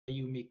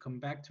you may come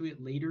back to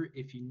it later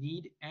if you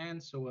need,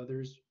 and so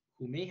others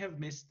who may have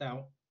missed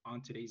out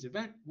on today's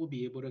event will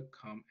be able to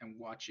come and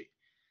watch it.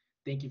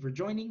 Thank you for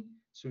joining.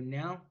 So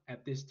now,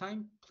 at this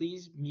time,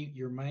 please mute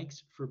your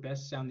mics for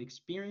best sound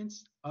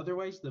experience.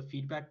 Otherwise, the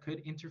feedback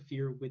could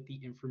interfere with the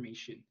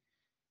information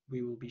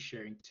we will be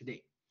sharing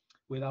today.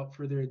 Without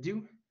further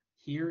ado,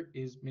 here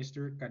is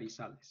Mr.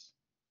 Carizales.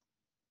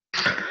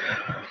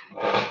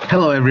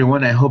 Hello,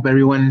 everyone. I hope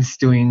everyone's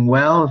doing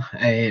well.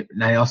 I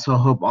also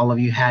hope all of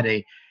you had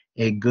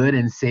a good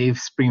and safe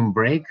spring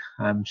break.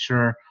 I'm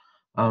sure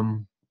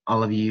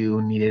all of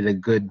you needed a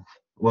good,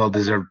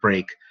 well-deserved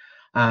break.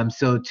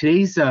 So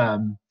today's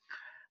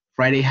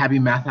Friday Happy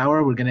Math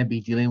Hour, we're going to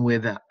be dealing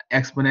with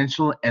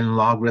exponential and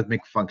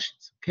logarithmic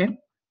functions. Okay.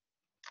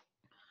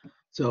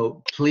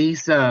 So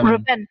please.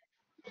 Ruben,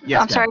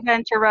 Yes, I'm ma'am. sorry to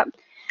interrupt.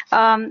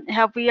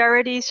 Have we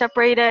already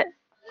separating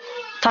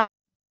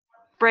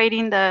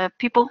the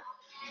people?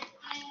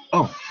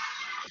 Oh,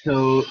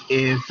 so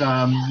if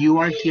you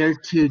are here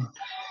to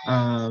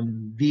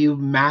view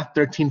Math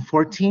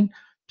 1314,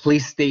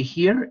 please stay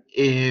here.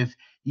 If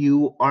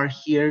you are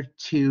here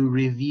to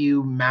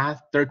review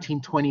Math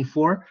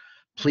 1324,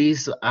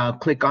 please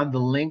click on the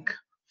link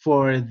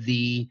for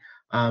the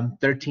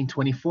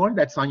 1324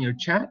 that's on your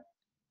chat.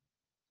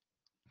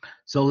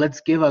 So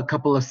let's give a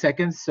couple of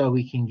seconds so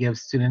we can give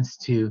students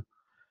to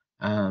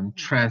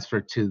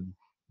transfer to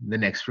the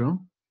next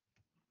room.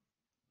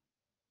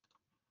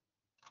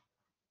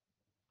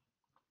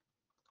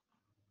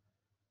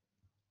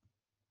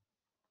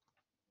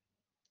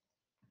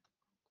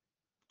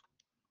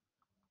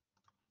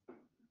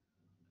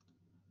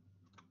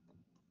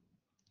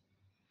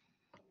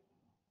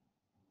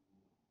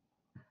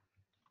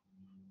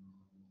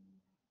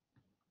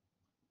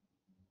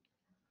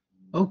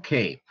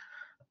 Okay.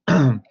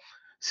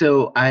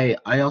 So I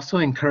also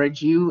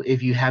encourage you,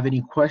 if you have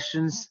any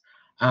questions,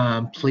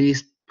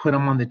 please put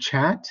them on the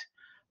chat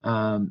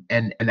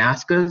and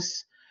ask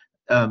us.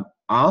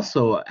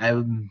 Also,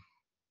 I'm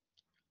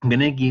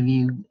gonna give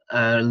you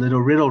a little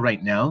riddle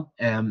right now,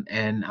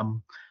 and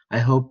I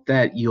hope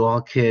that you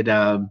all could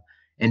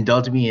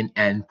indulge me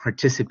and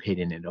participate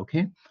in it.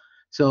 Okay,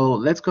 so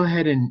let's go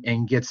ahead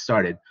and get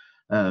started.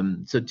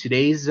 So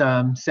today's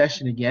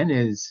session again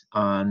is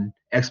on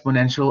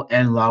exponential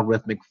and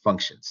logarithmic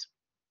functions.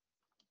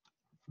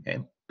 Okay,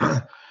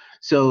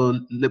 so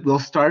we'll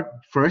start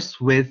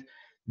first with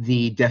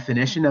the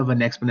definition of an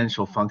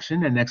exponential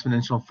function. An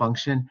exponential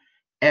function,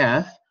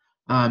 f,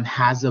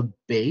 has a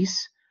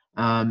base,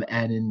 and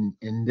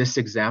in this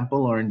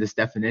example or in this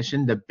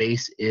definition, the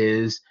base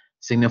is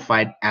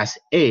signified as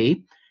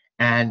a,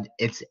 and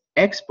its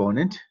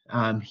exponent,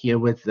 here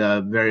with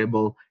the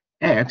variable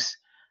x,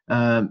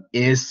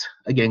 is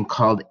again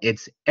called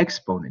its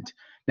exponent.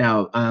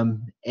 Now,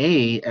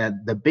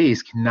 the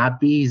base cannot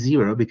be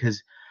 0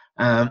 because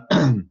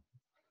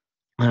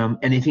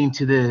anything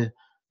to the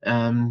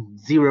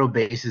 0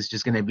 base is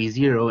just going to be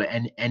 0,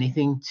 and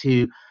anything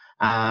to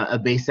a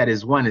base that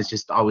is 1 is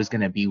just always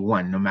going to be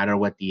 1, no matter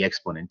what the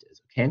exponent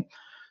is. Okay,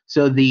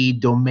 so the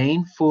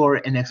domain for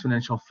an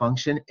exponential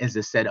function is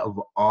a set of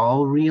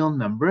all real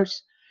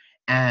numbers,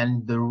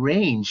 and the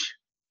range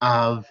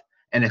of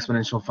an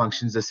exponential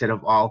function is a set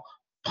of all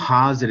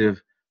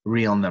positive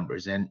real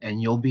numbers,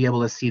 and you'll be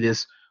able to see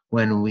this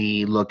when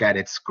we look at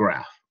its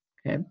graph.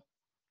 Okay,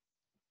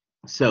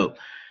 so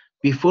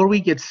before we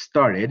get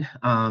started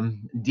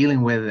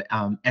dealing with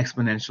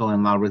exponential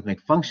and logarithmic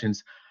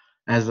functions,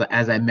 as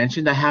I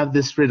mentioned, I have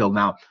this riddle.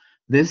 Now,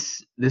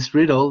 this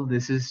riddle,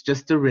 this is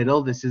just a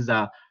riddle. This is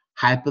a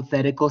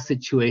hypothetical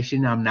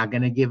situation. I'm not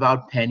going to give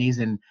out pennies,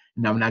 and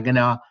I'm not going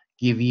to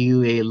give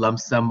you a lump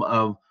sum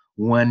of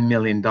 $1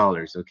 million,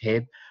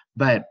 okay?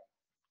 But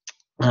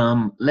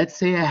let's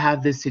say I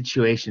have this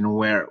situation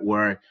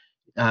where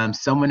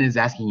someone is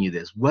asking you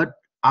this. What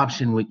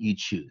option would you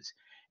choose?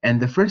 And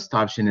the first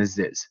option is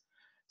this.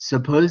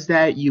 Suppose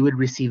that you would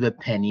receive a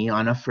penny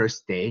on a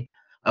first day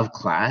of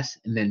class,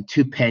 and then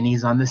 2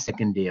 pennies on the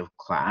second day of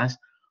class,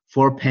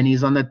 4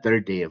 pennies on the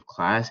third day of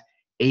class,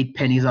 8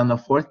 pennies on the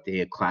fourth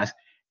day of class,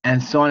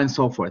 and so on and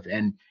so forth.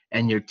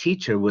 And your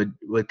teacher would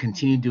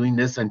continue doing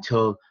this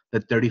until the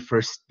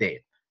 31st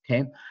day.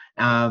 Okay,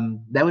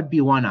 that would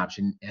be one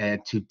option,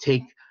 to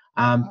take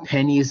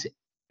pennies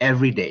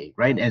every day,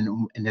 right?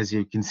 And as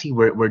you can see,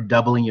 we're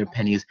doubling your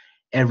pennies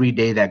every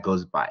day that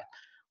goes by.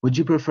 Would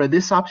you prefer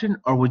this option,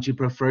 or would you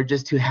prefer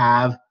just to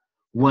have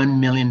 $1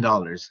 million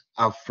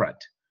up front?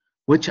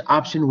 Which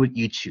option would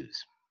you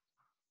choose?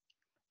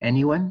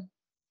 Anyone?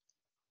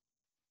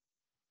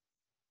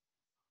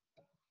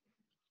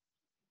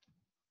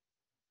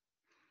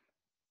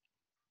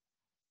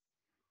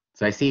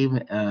 So I see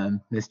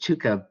Ms.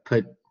 Chuka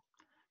put,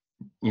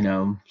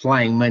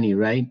 flying money,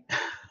 right?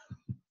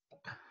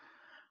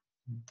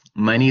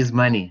 Money is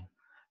money.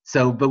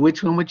 So, but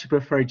which one would you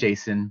prefer,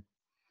 Jason?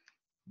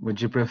 Would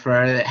you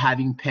prefer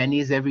having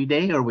pennies every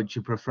day, or would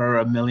you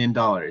prefer $1 million?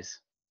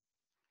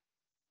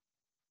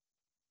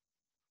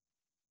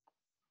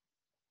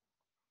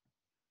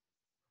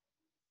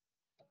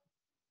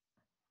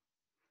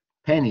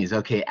 Pennies.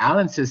 Okay,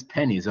 Alan says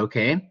pennies.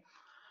 Okay.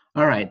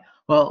 All right.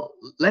 Well,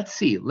 let's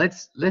see.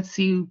 Let's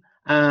see.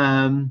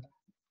 Um,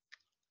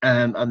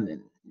 um,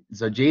 um,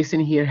 so Jason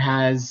here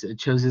has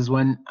chooses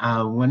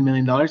 $1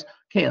 million.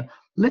 Okay,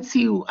 let's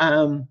see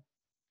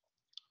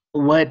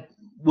what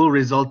will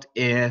result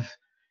if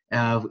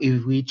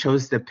we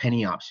chose the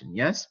penny option.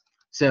 Yes.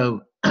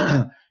 So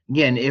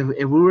again, if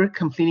we were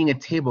completing a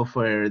table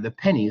for the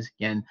pennies,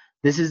 again,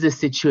 this is the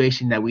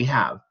situation that we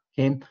have.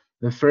 Okay,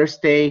 the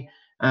first day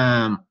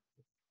you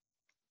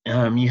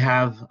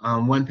have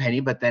 1 penny,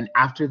 but then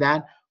after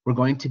that, we're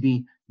going to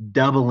be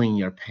doubling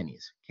your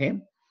pennies. Okay,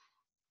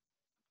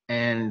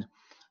 and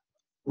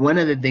one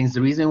of the things,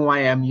 the reason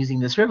why I'm using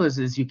this riddle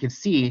is you can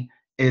see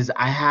is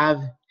I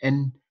have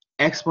an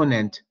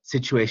exponent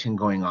situation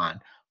going on.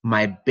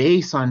 My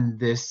base on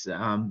this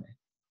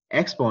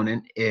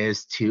exponent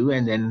is 2,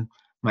 and then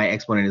my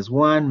exponent is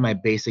 1, my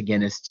base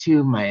again is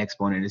 2, my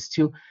exponent is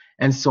 2,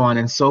 and so on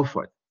and so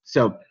forth.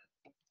 So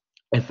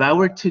if I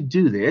were to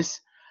do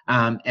this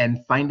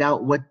and find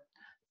out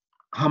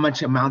how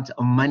much amount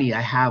of money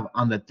I have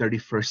on the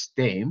 31st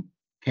day,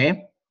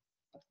 okay?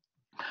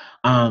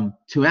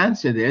 To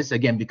answer this,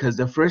 again, because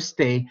the first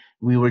day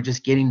we were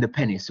just getting the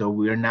penny, so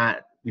we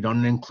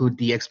don't include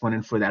the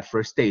exponent for that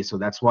first day. So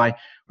that's why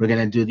we're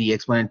gonna do the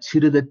exponent 2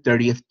 to the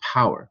 30th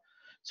power.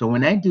 So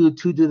when I do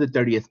 2 to the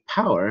 30th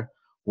power,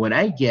 what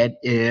I get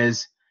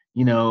is,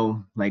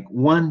 like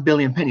 1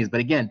 billion pennies.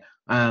 But again,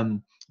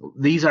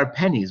 these are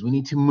pennies. We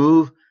need to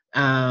move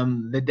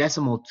the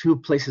decimal 2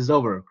 places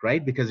over,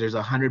 right? Because there's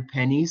 100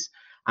 pennies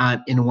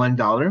in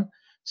 $1.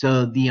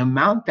 So the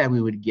amount that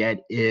we would get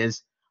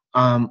is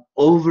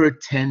over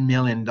 $10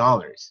 million.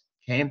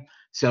 Okay,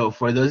 so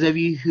for those of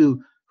you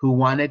who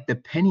wanted the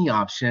penny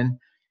option,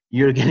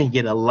 you're going to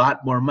get a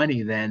lot more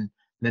money than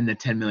the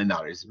 $10 million,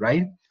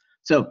 right?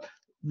 So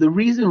the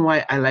reason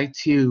why I like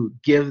to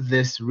give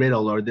this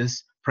riddle or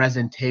this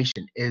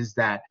presentation is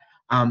that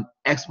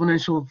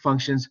exponential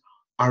functions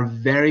are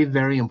very,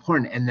 very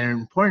important, and they're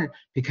important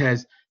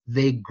because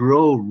they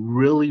grow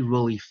really,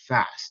 really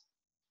fast.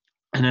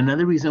 And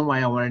another reason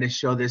why I wanted to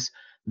show this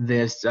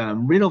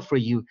riddle for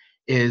you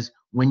is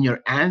when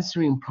you're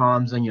answering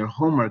problems on your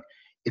homework,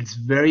 it's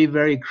very,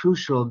 very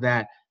crucial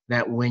that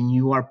when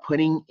you are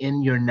putting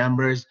in your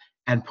numbers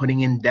and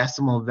putting in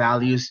decimal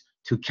values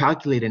to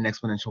calculate an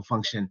exponential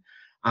function,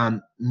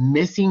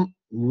 missing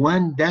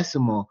 1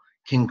 decimal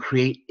can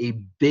create a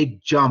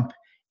big jump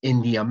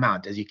in the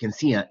amount. As you can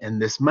see in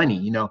this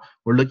money,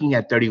 we're looking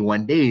at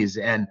 31 days,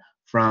 and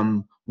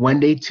from one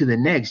day to the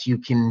next, you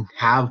can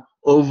have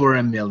over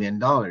 $1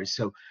 million.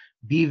 So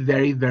be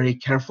very, very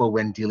careful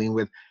when dealing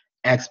with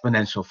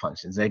exponential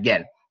functions.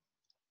 Again,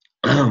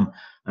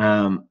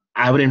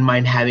 I wouldn't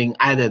mind having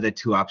either of the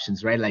 2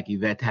 options, right? Like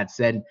Yvette had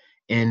said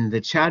in the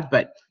chat,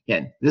 but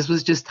again, this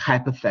was just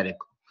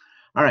hypothetical.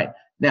 All right,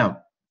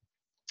 now,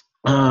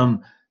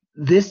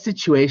 this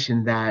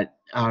situation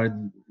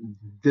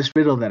this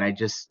riddle that I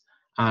just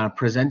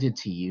presented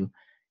to you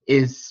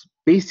is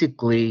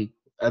basically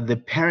the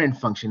parent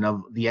function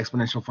of the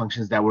exponential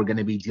functions that we're going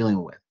to be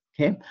dealing with,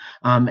 okay?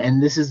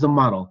 And this is the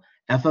model.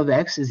 F of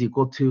x is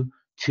equal to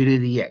 2 to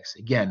the x.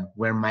 Again,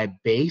 where my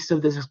base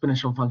of this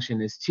exponential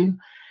function is 2,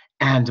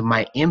 and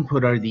my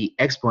input or the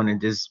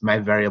exponent is my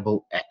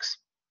variable x,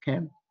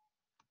 okay?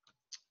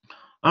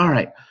 All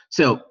right,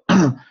 so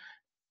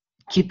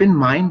keep in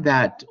mind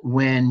that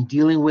when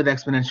dealing with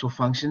exponential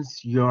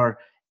functions, your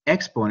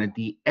exponent,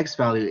 the x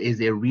value,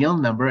 is a real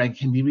number and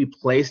can be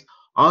replaced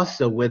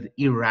also with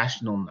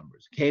irrational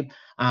numbers, okay?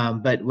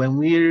 But when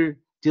we're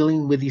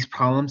dealing with these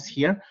problems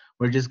here,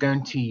 we're just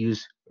going to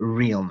use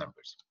real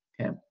numbers,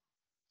 okay?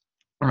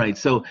 All right,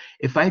 so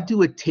if I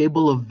do a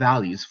table of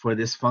values for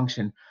this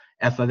function,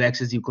 f of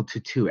x is equal to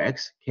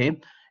 2x, okay?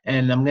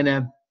 And I'm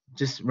gonna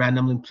just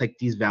randomly pick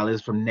these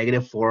values from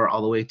 -4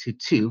 all the way to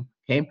 2,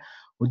 okay?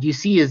 What you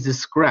see is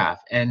this graph,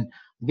 and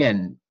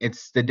again,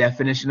 it's the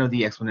definition of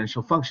the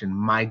exponential function.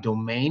 My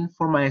domain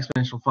for my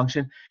exponential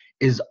function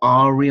is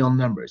all real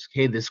numbers,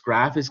 okay? This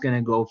graph is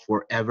gonna go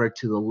forever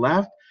to the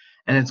left,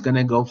 and it's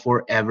gonna go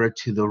forever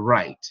to the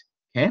right,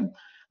 okay?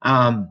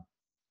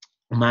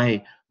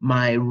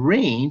 My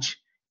range,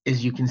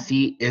 as you can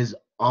see, is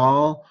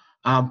all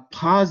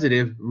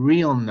positive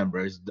real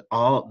numbers.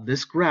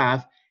 This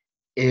graph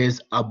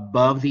is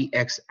above the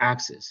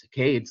x-axis,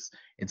 okay?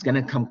 It's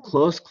gonna come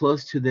close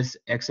to this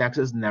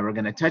x-axis, never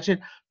gonna touch it,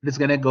 but it's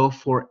gonna go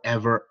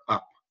forever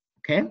up,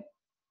 okay?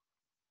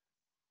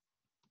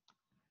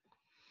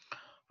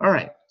 All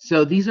right,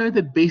 so these are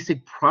the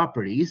basic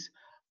properties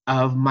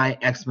of my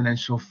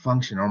exponential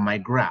function or my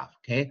graph,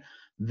 okay?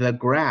 The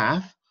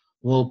graph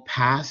will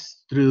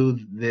pass through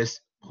this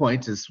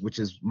point, which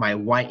is my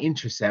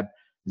y-intercept,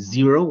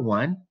 0,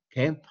 1,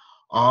 okay?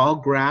 All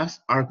graphs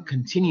are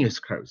continuous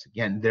curves.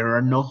 Again, there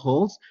are no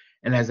holes,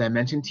 and as I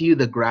mentioned to you,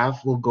 the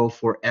graph will go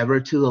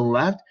forever to the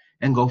left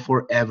and go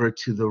forever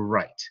to the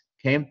right,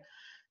 okay?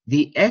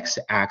 The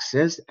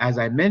x-axis, as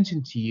I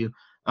mentioned to you,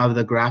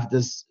 the graph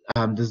does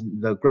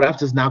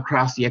not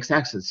cross the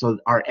x-axis. So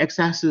our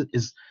x-axis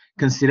is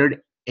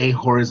considered a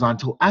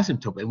horizontal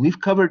asymptote. And we've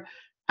covered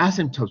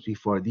asymptotes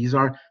before. These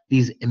are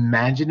these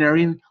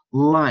imaginary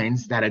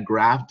lines that a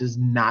graph does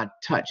not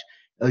touch.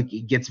 Like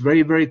it gets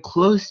very, very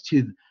close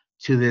to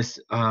this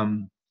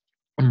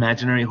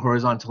imaginary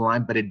horizontal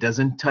line, but it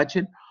doesn't touch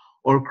it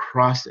or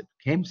cross it.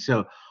 Okay,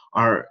 so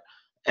our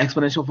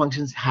exponential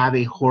functions have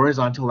a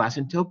horizontal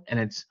asymptote, and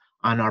it's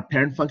on our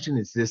parent function.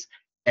 It's this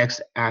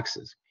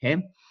x-axis.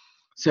 Okay,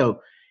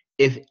 so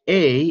if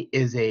a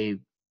is a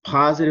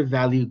positive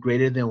value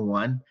greater than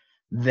 1,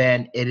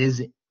 then it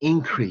is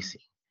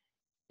increasing.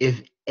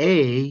 If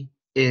a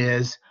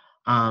is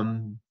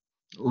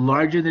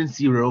larger than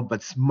 0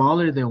 but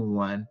smaller than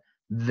 1,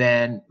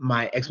 then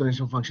my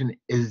exponential function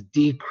is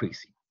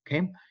decreasing.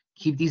 Okay,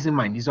 keep these in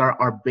mind. These are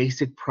our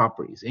basic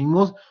properties, and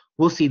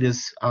we'll see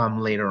this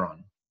later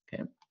on.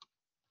 Okay.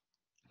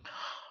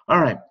 All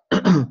right.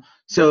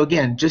 So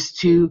again, just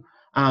to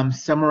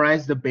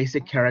summarize the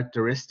basic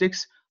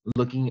characteristics,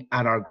 looking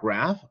at our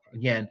graph,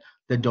 again,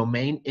 the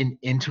domain in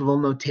interval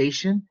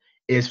notation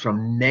is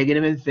from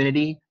negative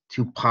infinity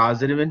to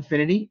positive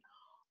infinity.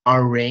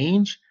 Our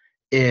range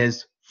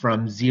is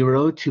from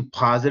 0 to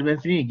positive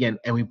infinity, again,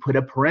 and we put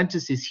a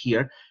parenthesis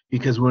here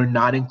because we're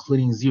not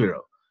including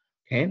 0.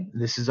 Okay,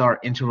 this is our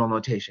interval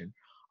notation.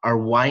 Our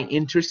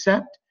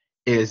y-intercept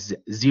is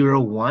 0,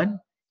 1.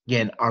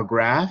 Again, our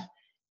graph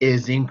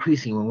is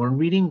increasing. When we're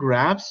reading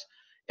graphs,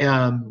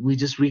 we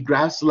just read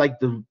graphs like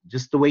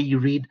just the way you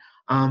read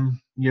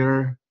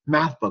your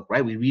math book,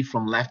 right? We read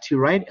from left to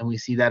right, and we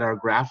see that our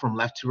graph from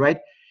left to right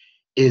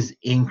is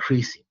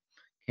increasing.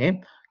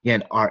 Okay,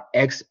 again, our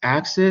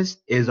x-axis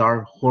is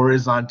our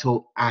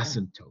horizontal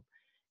asymptote,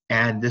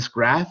 and this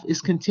graph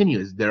is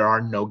continuous. There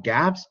are no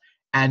gaps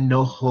and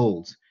no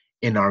holes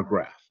in our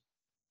graph.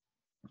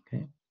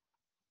 Okay.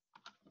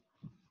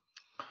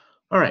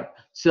 All right,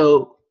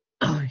 so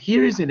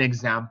here is an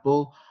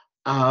example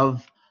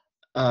of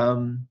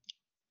an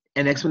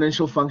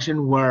exponential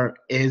function where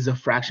it is a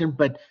fraction,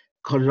 but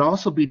could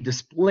also be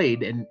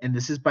displayed, and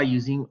this is by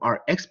using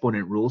our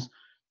exponent rules,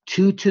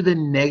 2 to the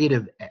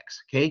negative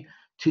x, okay?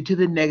 2 to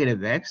the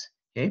negative x,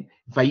 okay?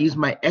 If I use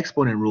my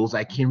exponent rules,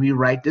 I can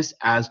rewrite this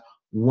as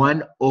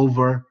 1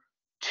 over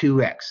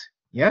 2x,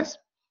 yes?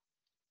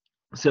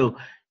 So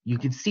you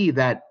can see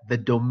that the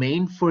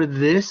domain for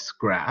this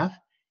graph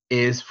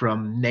is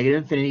from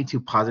negative infinity to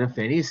positive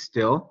infinity is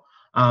still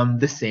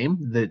the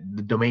same. The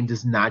domain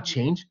does not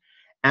change,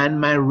 and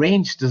my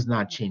range does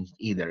not change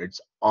either. It's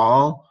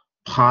all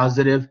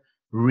positive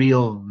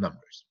real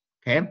numbers.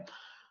 Okay.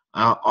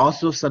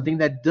 Also, something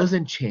that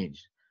doesn't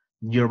change,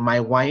 my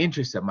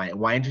y-intercept. My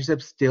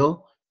y-intercept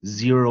still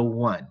 0,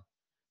 1.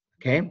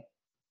 Okay.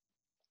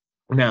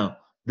 Now,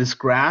 this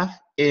graph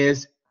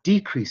is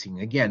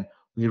decreasing. Again,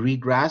 we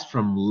read graphs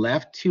from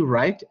left to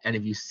right, and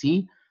if you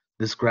see,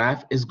 this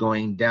graph is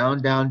going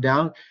down, down,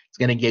 down. It's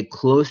going to get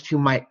close to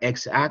my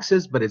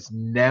x-axis, but it's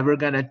never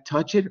going to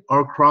touch it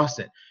or cross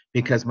it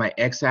because my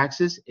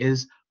x-axis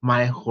is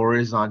my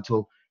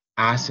horizontal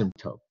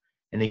asymptote.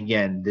 And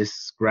again,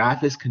 this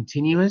graph is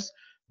continuous.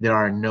 There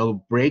are no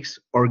breaks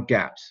or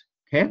gaps.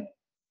 Okay?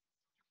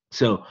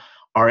 So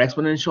our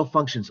exponential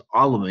functions,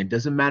 all of them, it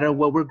doesn't matter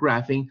what we're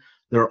graphing,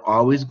 they're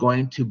always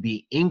going to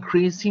be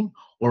increasing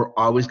or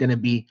always going to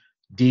be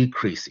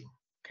decreasing.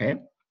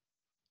 Okay?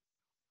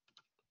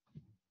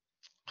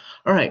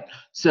 All right,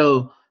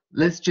 so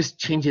let's just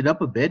change it up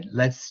a bit.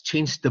 Let's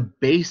change the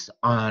base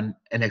on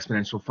an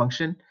exponential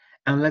function,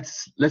 and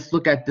let's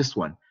look at this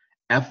one.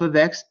 F of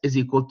x is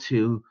equal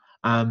to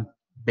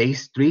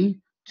base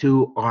 3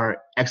 to our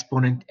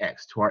exponent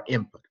x, to our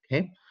input,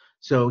 okay?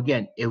 So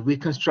again, if we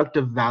construct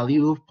a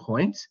value of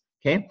points,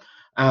 okay,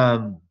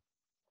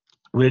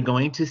 we're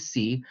going to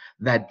see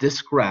that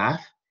this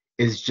graph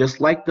is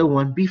just like the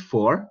one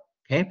before,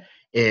 okay?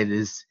 It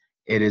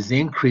is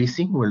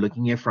increasing. We're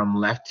looking at it from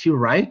left to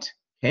right,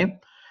 okay?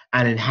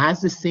 And it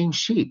has the same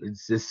shape.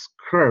 It's this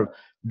curve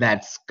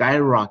that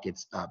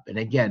skyrockets up. And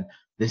again,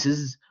 this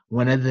is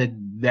one of the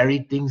very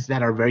things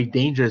that are very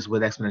dangerous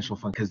with exponential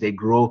functions because they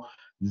grow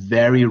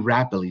very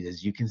rapidly.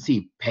 As you can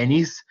see,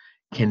 pennies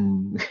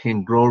can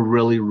grow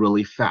really,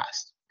 really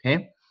fast,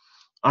 okay?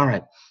 All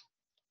right,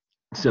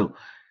 so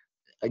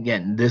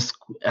again, this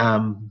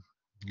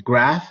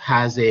graph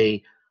has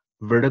a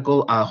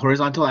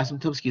horizontal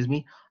asymptote, excuse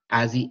me,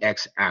 as the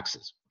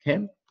x-axis,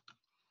 okay?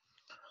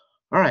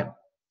 All right,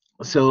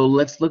 so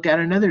let's look at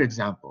another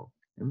example.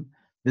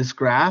 This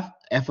graph,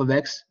 f of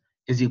x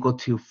is equal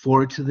to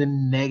 4 to the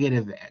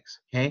negative x,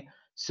 okay?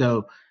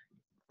 So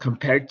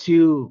compared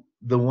to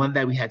the one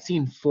that we had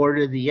seen, 4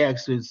 to the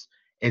x,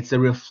 it's a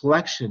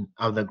reflection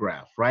of the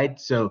graph, right?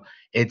 So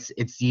it's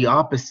the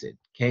opposite,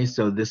 okay?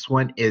 So this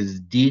one is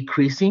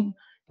decreasing.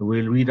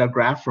 We'll read our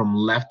graph from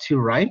left to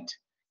right,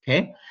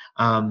 okay?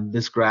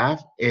 This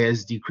graph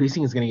is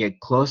decreasing. It's going to get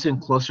closer and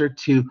closer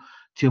to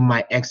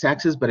my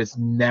x-axis, but it's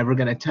never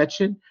going to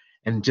touch it.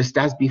 And just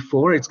as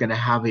before, it's going to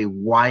have a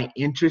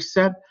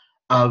y-intercept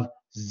of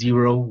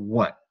 0,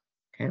 1,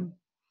 okay?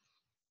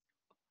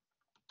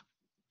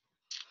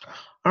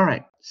 All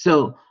right,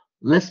 so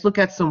let's look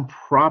at some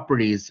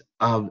properties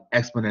of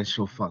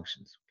exponential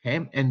functions,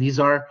 okay? And these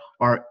are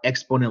our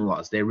exponent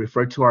laws. They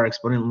refer to our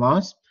exponent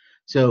laws.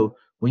 So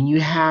when you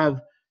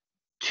have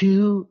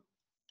two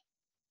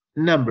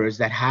numbers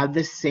that have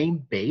the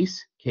same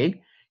base,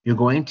 okay, you're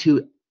going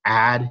to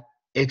add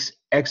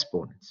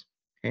exponents,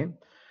 okay?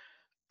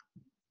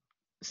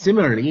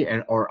 Similarly,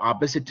 or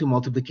opposite to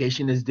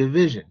multiplication is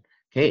division,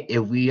 okay?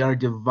 If we are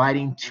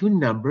dividing two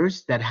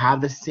numbers that have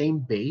the same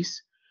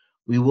base,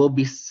 we will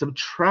be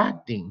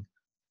subtracting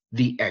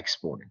the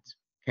exponents,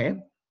 okay?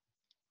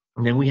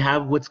 And then we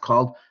have what's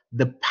called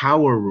the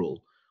power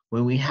rule.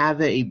 When we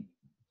have a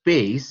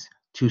base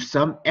to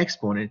some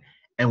exponent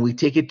and we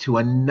take it to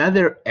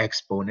another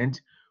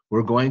exponent,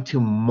 we're going to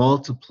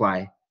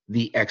multiply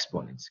the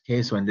exponents.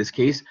 Okay, so in this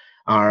case,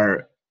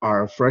 our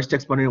first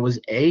exponent was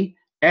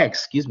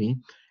x,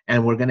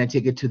 and we're going to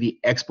take it to the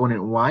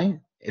exponent y.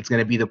 It's going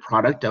to be the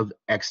product of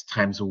x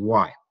times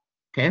y.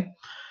 Okay,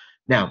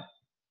 now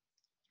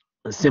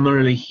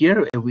similarly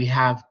here, if we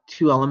have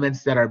two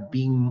elements that are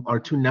being,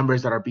 or two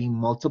numbers that are being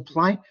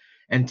multiplied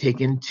and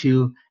taken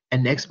to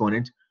an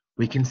exponent,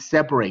 we can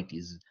separate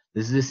these.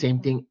 This is the same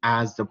thing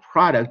as the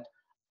product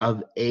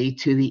of a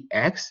to the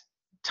x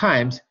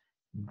times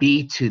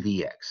b to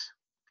the x.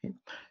 Okay?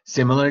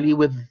 Similarly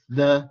with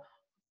the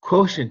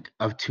quotient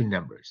of two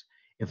numbers.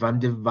 If I'm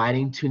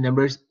dividing two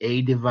numbers,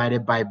 a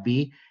divided by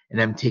b,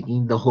 and I'm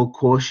taking the whole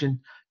quotient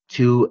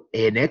to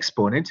an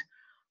exponent,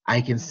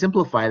 I can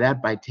simplify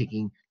that by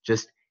taking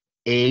just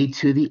a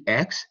to the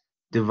x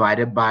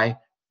divided by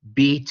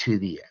b to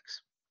the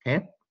x,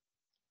 okay?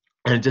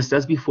 And just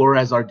as before,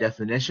 as our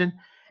definition,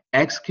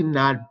 x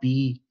cannot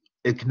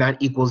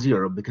equal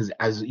 0, because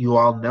as you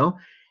all know,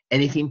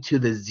 anything to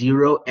the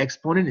 0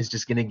 exponent is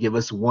just going to give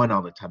us 1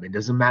 all the time. It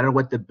doesn't matter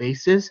what the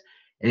base is.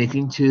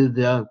 Anything to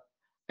the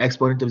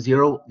exponent of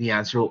 0, the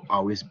answer will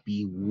always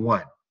be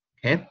 1,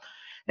 okay?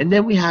 And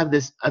then we have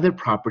this other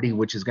property,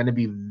 which is going to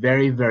be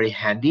very, very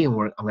handy, and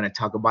I'm going to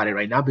talk about it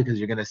right now because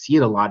you're going to see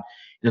it a lot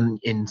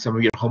in some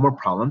of your homework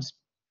problems,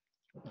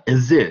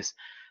 is this,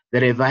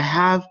 that if I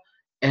have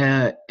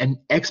an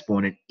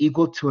exponent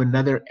equal to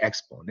another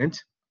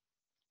exponent,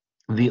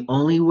 the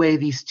only way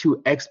these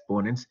two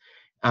exponents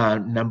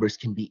numbers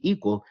can be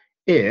equal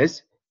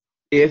is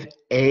if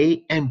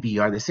a and b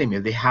are the same,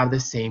 if they have the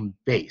same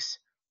base.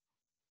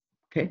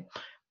 Okay.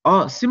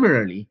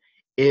 Similarly,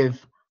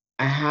 if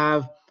I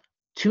have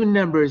two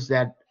numbers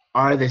that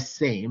are the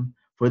same,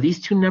 for these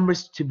two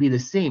numbers to be the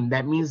same,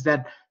 that means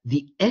that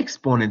the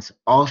exponents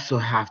also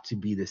have to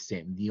be the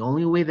same. The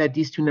only way that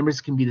these two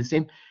numbers can be the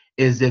same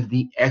is if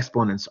the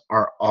exponents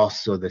are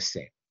also the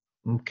same.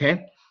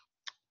 Okay.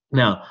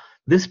 Now,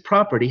 this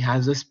property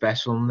has a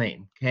special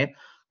name. Okay.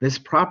 This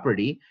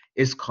property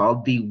is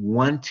called the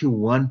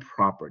one-to-one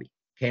property.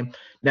 Okay.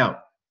 Now,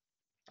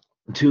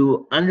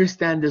 to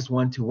understand this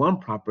one-to-one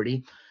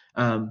property,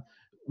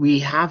 we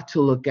have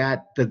to look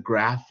at the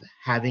graph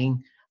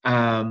having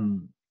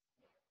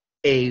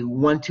a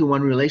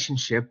one-to-one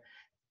relationship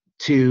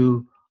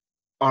to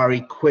our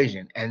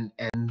equation. And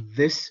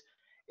this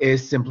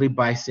is simply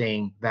by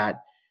saying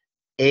that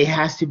a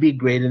has to be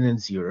greater than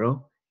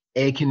 0,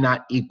 a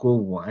cannot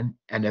equal 1.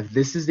 And if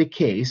this is the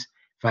case,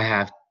 if I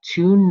have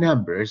two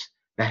numbers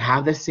that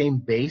have the same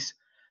base,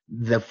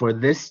 for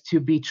this to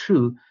be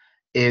true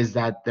is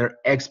that their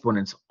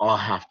exponents all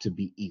have to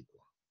be equal.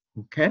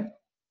 Okay?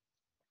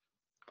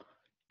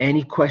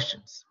 Any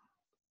questions?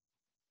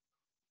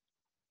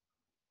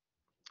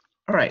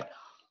 All right,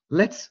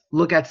 let's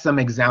look at some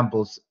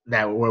examples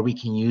where we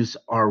can use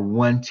our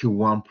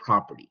one-to-one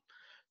property.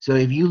 So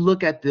if you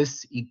look at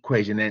this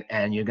equation,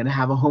 and you're going to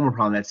have a homework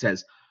problem that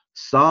says,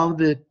 solve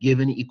the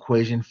given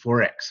equation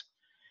for x.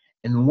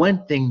 And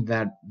one thing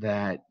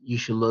that you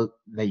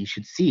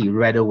should see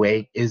right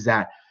away is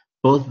that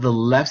both the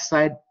left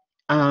side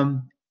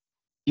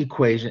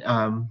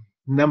equation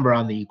number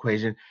on the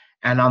equation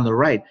and on the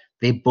right,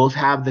 they both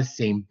have the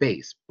same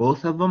base.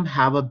 Both of them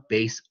have a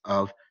base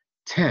of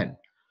 10.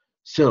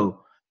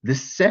 So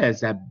this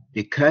says that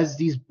because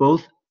these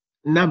both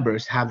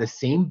numbers have the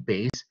same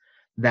base,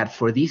 that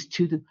for this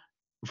two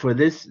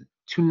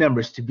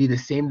numbers to be the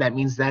same, that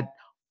means that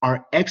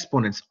our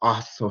exponents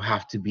also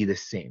have to be the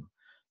same.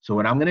 So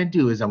what I'm going to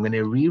do is I'm going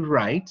to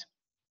rewrite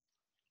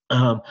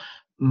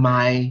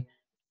my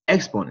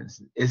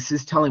exponents. This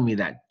is telling me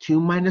that 2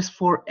 minus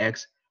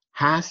 4x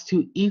has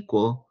to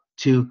equal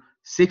to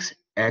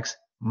 6x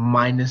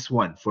minus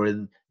 1.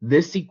 For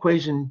this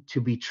equation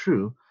to be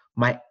true,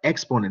 my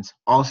exponents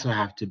also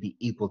have to be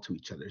equal to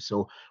each other.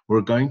 So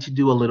we're going to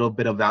do a little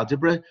bit of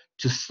algebra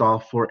to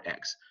solve for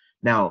x.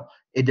 Now,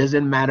 it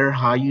doesn't matter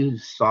how you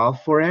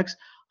solve for x.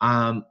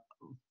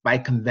 By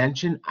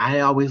convention,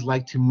 I always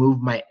like to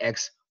move my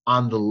x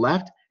on the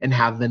left and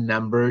have the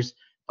numbers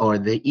or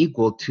the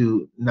equal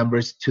to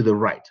numbers to the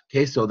right.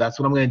 Okay, so that's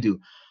what I'm going to do.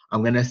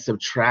 I'm going to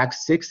subtract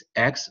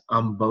 6x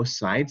on both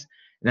sides,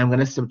 and I'm going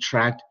to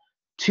subtract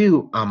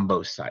 2 on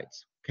both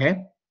sides.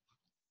 Okay,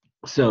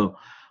 so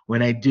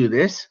when I do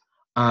this,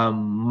 2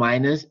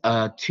 minus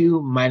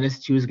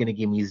 2 is going to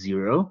give me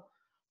 0.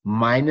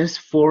 Minus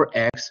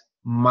 4x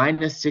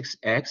minus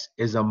 6x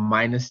is a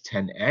minus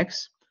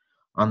 10x.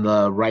 On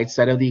the right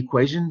side of the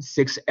equation,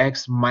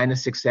 6x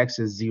minus 6x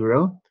is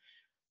 0.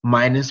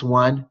 Minus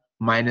 1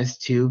 minus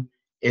 2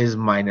 is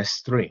minus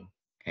 3.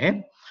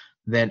 Okay?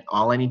 Then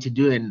all I need to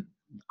do in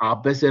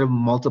opposite of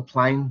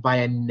multiplying by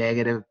a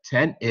negative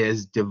 10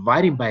 is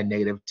dividing by a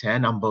negative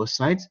 10 on both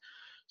sides.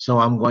 So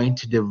I'm going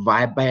to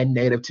divide by a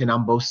negative 10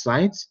 on both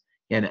sides.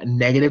 And a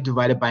negative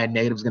divided by a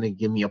negative is going to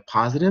give me a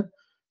positive.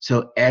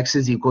 So x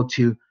is equal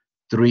to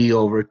 3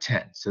 over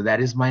 10. So that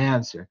is my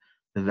answer.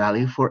 The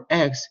value for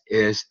x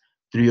is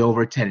 3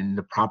 over 10. And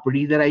the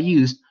property that I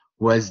used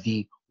was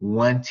the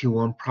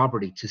 1-to-1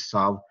 property to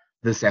solve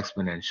this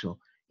exponential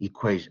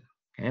equation.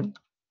 Okay.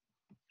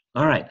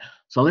 All right.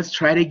 So let's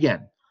try it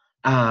again.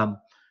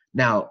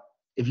 Now,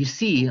 if you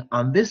see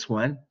on this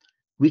one,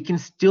 we can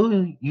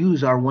still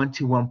use our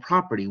 1-to-1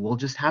 property. We'll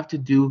just have to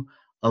do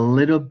a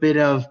little bit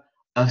of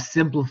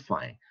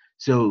simplifying.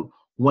 So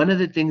one of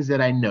the things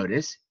that I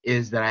notice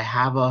is that I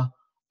have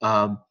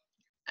an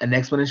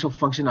exponential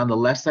function on the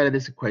left side of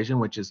this equation,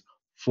 which is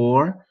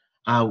 4,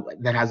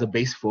 that has a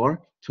base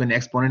 4 to an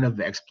exponent of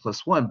x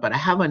plus 1. But I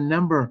have a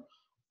number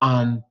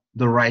on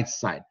the right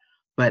side.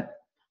 But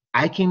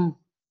I can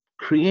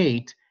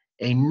create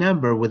a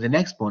number with an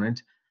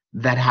exponent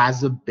that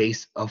has a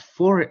base of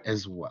 4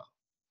 as well.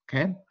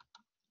 Okay?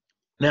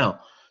 Now,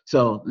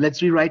 so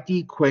let's rewrite the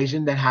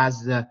equation that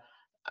has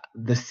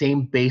the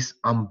same base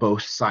on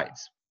both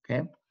sides.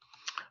 Okay?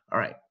 All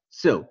right.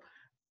 So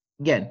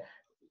again,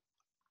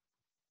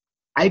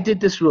 I did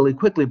this really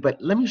quickly,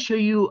 but let me show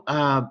you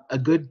a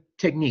good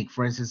technique.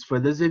 For instance, for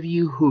those of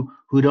you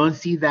who don't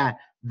see that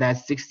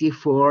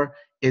 64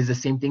 is the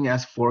same thing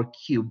as 4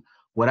 cubed,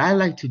 what I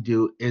like to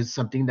do is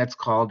something that's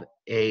called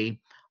a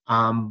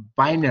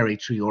binary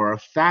tree or a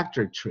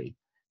factor tree.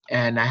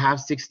 And I have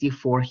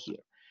 64 here.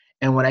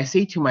 And what I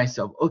say to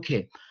myself,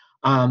 okay,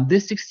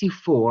 this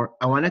 64,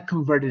 I want to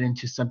convert it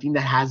into something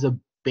that has a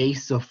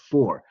base of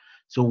 4.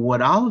 So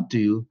what I'll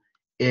do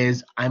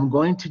is I'm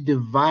going to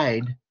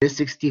divide this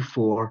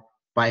 64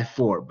 by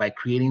 4 by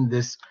creating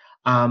this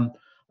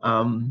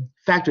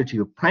factor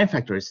tree, prime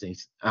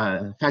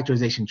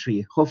factorization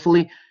tree.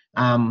 Hopefully,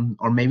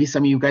 or maybe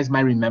some of you guys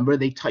might remember,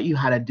 they taught you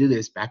how to do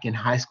this back in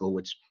high school,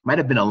 which might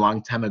have been a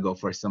long time ago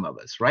for some of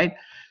us, right?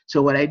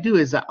 So what I do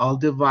is I'll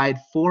divide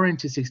 4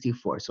 into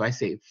 64. So I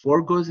say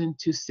 4 goes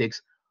into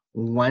 6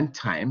 one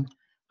time,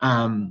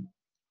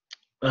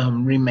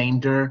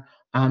 remainder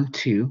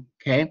 2,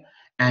 okay?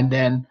 And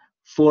then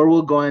 4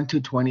 will go into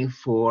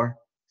 24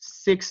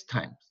 6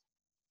 times,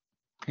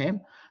 okay?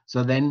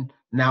 So then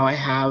now I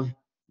have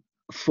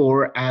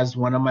 4 as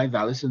one of my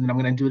values, so then I'm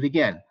going to do it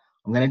again.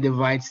 I'm going to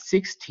divide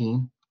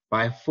 16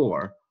 by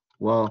 4.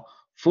 Well,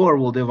 4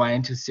 will divide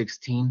into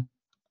 16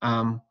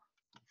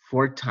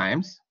 4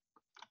 times,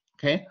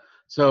 okay?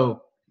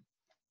 So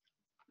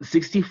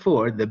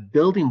 64, the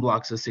building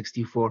blocks of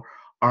 64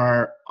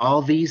 are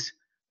all these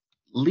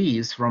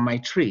leaves from my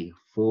tree,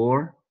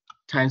 4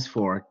 times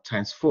 4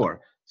 times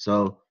 4.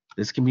 So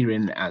this can be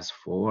written as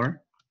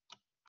 4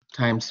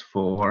 times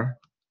 4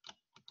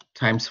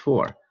 times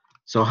 4.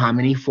 So how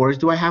many 4s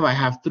do I have? I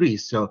have 3.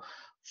 So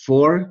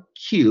 4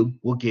 cubed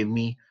will give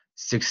me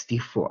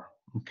 64.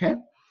 Okay?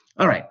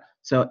 All right.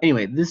 So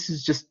anyway, this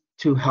is just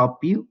to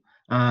help you.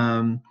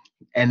 And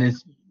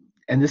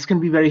this can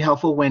be very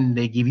helpful when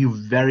they give you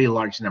very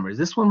large numbers.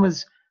 This one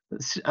was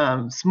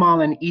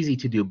small and easy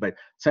to do, but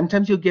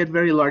sometimes you'll get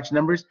very large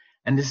numbers,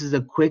 and this is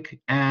a quick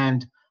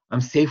and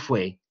safe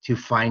way to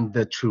find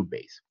the true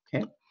base.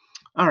 Okay?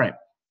 All right.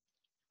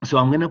 So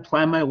I'm going to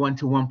apply my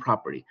 1-to-1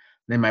 property.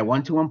 Then my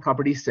 1-to-1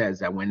 property says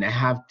that when I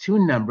have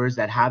two numbers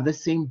that have the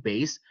same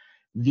base,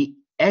 the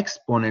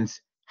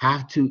exponents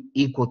have to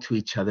equal to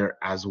each other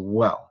as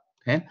well.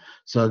 Okay?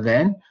 So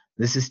then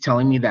this is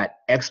telling me that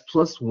x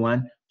plus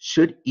 1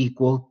 should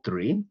equal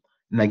 3.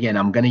 And again,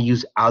 I'm going to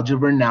use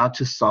algebra now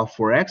to solve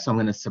for x. I'm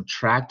going to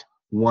subtract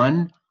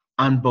 1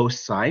 on both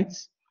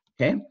sides.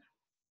 Okay?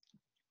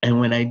 And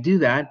when I do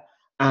that,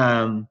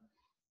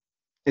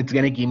 it's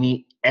going to give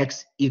me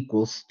x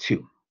equals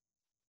 2.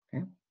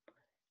 Okay?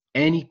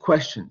 Any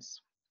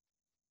questions?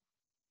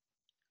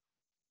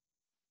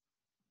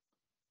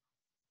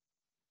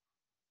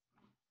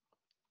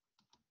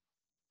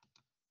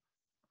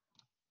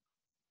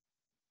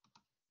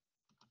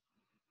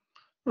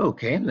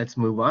 Okay, let's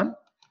move on.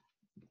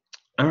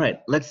 All right,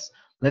 let's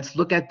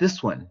look at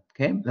this one.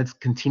 Okay, let's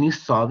continue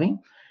solving.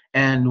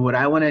 And what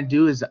I want to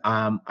do is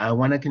I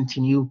want to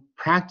continue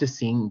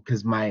practicing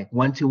because my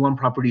 1-to-1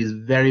 property is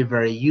very,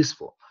 very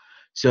useful.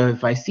 So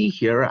if I see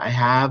here, I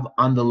have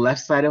on the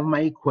left side of my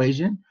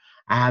equation,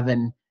 I have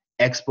an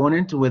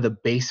exponent with a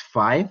base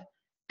 5,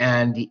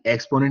 and the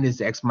exponent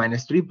is x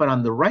minus 3. But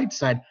on the right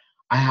side,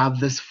 I have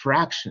this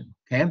fraction.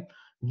 Okay,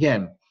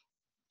 again,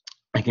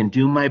 I can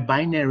do my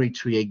binary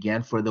tree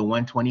again for the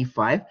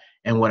 125.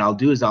 And what I'll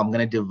do is I'm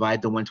going to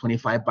divide the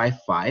 125 by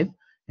 5.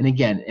 And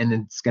again, and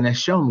it's going to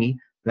show me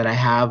that I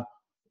have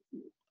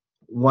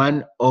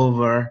 1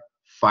 over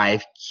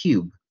 5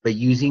 cubed. But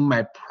using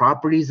my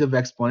properties of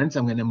exponents,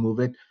 I'm going to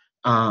move it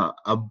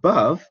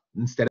above,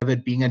 instead of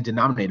it being a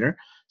denominator,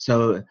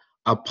 so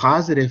a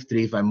positive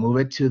 3, if I move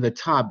it to the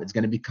top, it's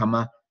going to become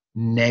a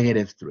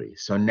negative 3.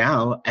 So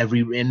now I've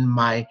rewritten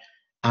my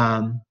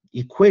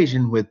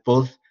equation with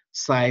both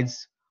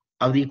sides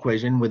of the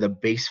equation with a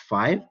base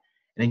 5.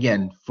 And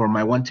again, for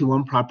my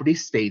 1-to-1 property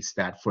states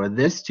that for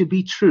this to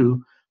be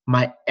true,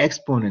 my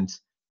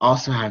exponents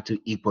also have to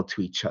equal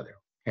to each other.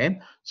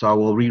 Okay, so I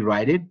will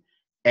rewrite it.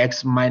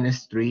 X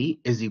minus 3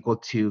 is equal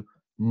to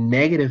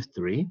negative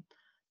 3.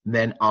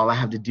 Then all I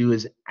have to do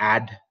is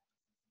add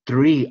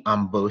 3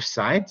 on both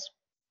sides.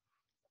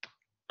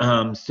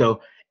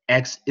 So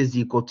x is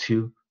equal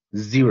to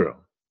 0.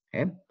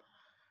 Okay, all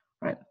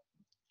right.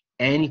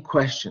 Any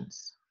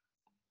questions?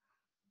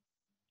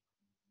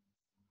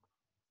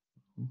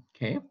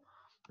 Okay,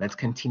 let's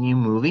continue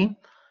moving.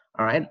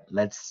 All right,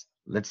 let's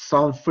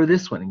solve for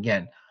this one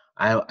again.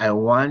 I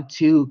want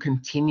to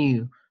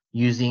continue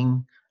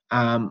using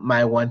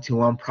my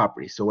 1-to-1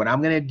 property. So what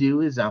I'm going to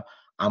do is I'm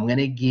going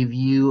to give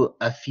you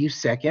a few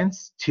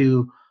seconds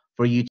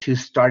for you to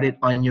start it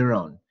on your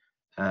own,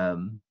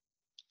 and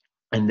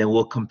then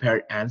we'll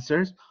compare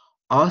answers.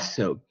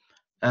 Also,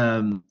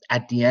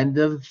 at the end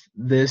of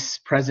this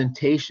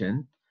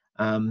presentation,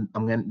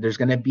 there's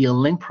going to be a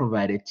link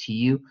provided to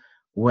you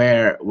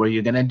where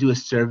you're going to do a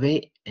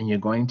survey, and you're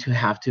going to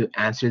have to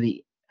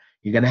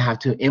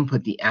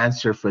input the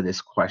answer for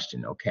this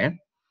question. Okay?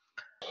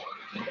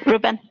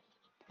 Ruben,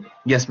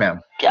 Yes,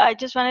 ma'am. I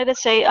just wanted to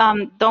say,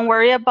 don't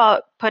worry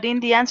about putting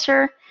the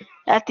answer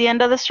at the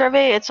end of the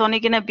survey. It's only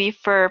going to be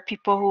for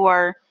people who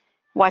are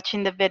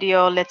watching the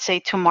video, let's say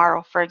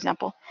tomorrow, for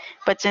example.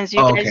 But since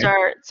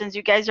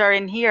you guys are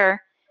in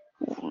here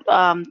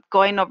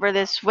going over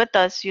this with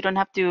us, you don't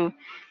have to.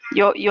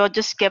 You'll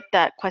just skip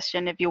that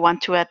question if you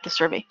want to at the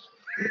survey.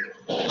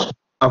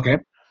 Okay.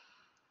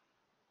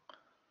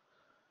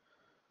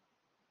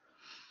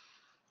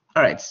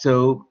 All right.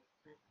 So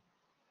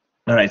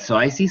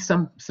I see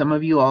some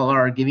of you all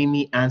are giving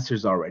me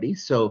answers already.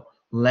 So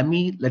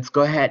let's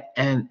go ahead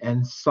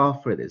and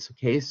solve for this.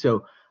 Okay.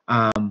 So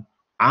I'm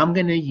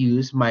going to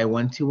use my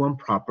 1-to-1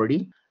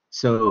 property.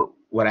 So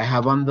what I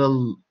have on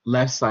the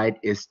left side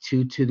is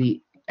 2 to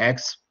the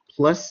x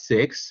plus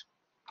 6.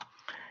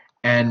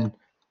 And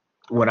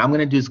what I'm going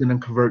to do is going to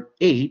convert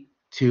 8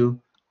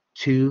 to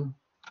 2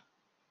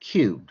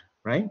 cubed,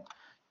 right?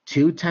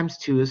 2 times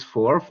 2 is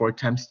 4. 4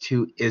 times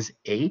 2 is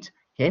 8.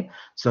 Okay,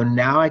 so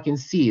now I can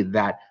see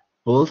that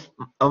both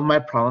of my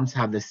problems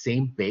have the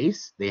same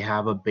base. They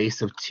have a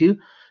base of 2.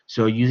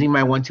 So using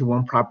my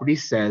 1-to-1 property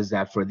says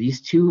that for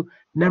these two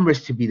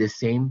numbers to be the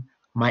same,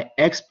 my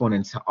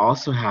exponents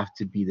also have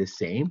to be the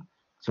same.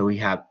 So we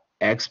have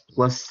x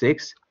plus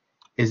 6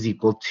 is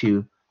equal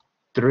to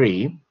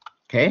 3.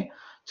 Okay,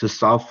 to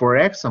solve for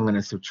x, I'm going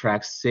to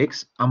subtract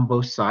 6 on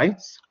both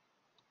sides.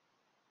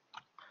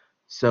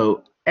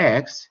 So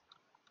x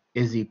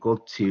is equal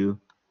to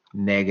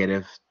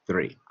negative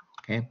 3.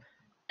 Okay,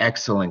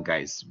 excellent,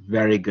 guys.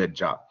 Very good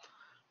job.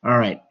 All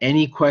right,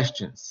 any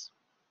questions?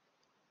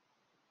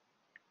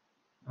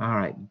 All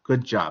right,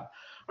 good job.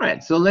 All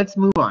right, so let's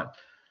move on.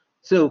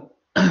 So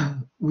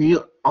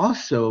we're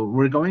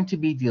going to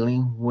be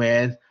dealing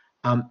with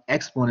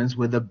exponents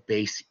with a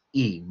base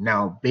e.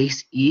 Now,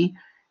 base e,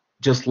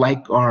 just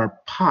like our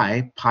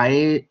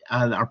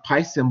our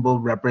pi symbol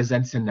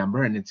represents a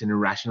number, and it's an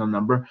irrational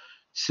number.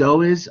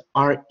 So is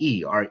our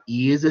e. Our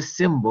e is a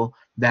symbol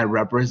that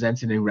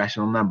represents an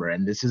irrational number,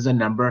 and this is a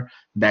number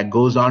that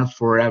goes on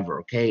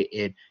forever. Okay,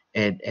 it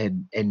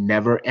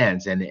never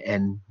ends,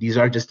 and these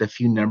are just a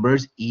few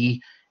numbers. E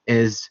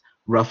is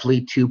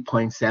roughly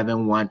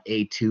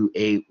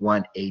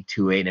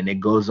 2.718281828, and it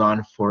goes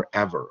on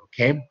forever.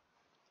 Okay,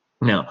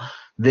 now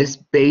this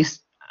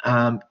base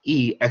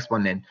e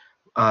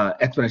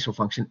exponential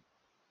function,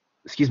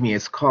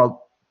 is called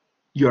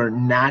your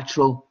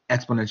natural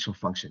exponential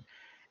function.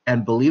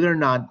 And believe it or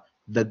not,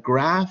 the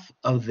graph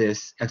of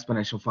this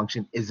exponential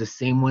function is the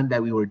same one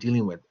that we were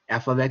dealing with.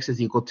 F of x is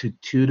equal to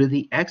 2 to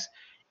the x.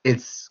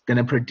 It's going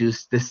to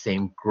produce the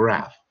same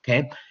graph,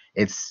 okay?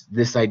 It's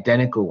this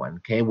identical one,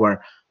 okay,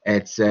 where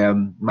it's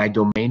my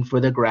domain for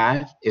the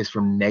graph is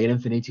from negative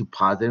infinity to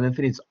positive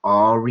infinity. It's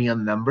all real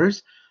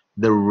numbers.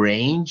 The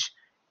range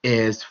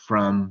is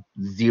from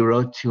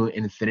 0 to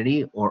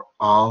infinity, or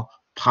all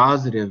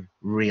positive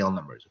real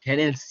numbers, okay?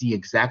 And it's the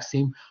exact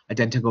same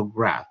identical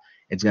graph.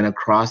 It's going to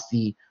cross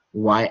the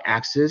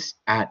y-axis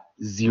at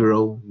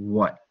 0,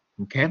 1,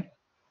 okay?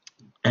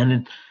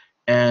 And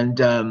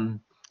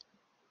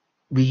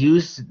we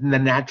use the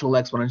natural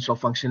exponential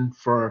function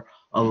for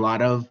a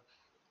lot of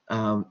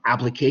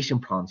application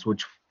problems,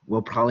 which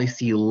we'll probably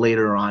see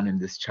later on in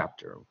this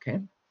chapter, okay?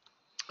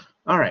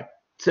 All right,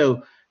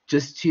 so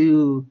just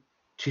to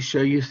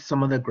show you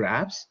some of the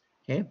graphs,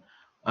 okay?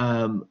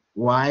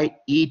 Y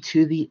e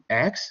to the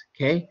x,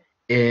 okay,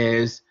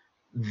 is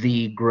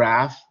the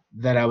graph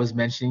that I was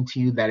mentioning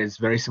to you that is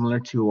very similar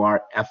to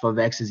our f of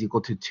x is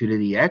equal to 2 to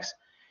the x,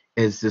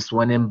 is this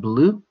one in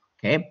blue,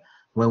 okay?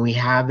 When we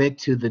have it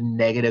to the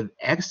negative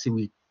x,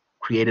 we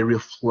create a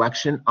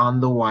reflection on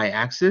the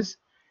y-axis,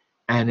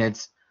 and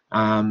it's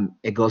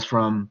it goes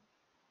from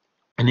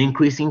an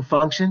increasing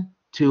function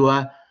to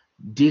a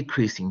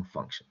decreasing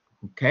function,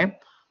 okay?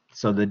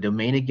 So the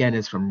domain again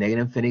is from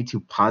negative infinity to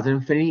positive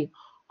infinity.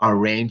 Our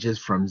range is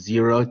from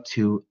 0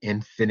 to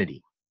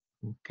infinity,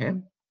 okay?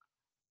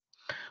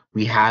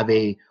 We have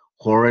a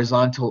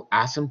horizontal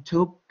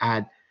asymptote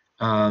at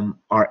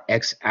our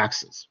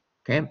x-axis,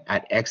 okay?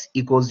 At x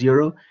equals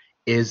 0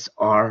 is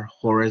our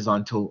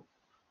horizontal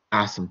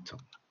asymptote,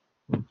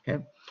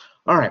 okay?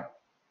 All right,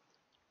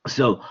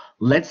 so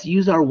let's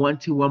use our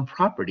one-to-one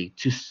property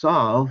to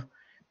solve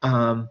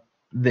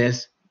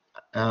this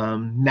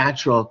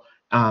natural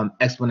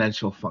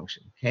exponential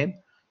function, okay?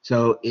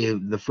 So if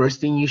the first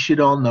thing you should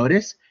all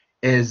notice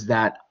is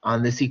that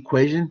on this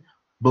equation,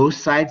 both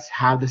sides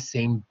have the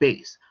same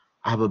base.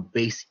 I have a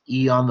base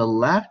e on the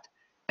left,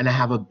 and I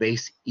have a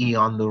base e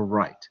on the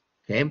right,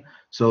 okay?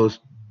 So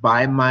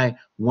by my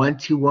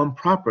one-to-one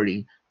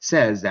property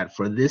says that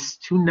for these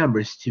two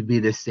numbers to be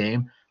the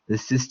same,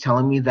 this is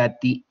telling me that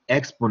the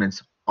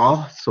exponents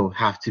also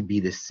have to be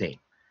the same.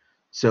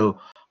 So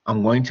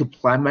I'm going to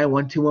apply my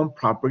one-to-one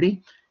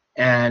property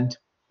and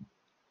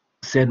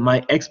set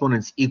my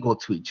exponents equal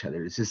to each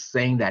other. This is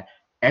saying that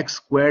x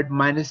squared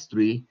minus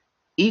 3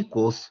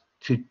 equals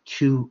to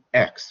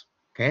 2x,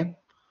 okay?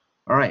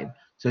 All right,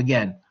 so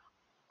again,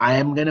 I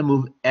am going to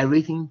move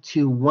everything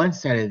to one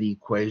side of the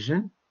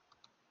equation,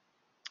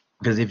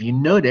 because if you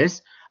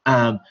notice,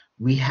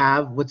 we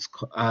have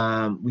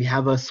we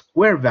have a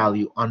square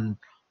value on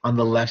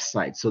the left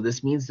side. So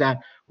this means that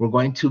we're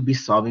going to be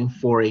solving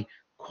for a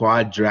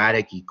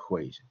quadratic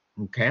equation,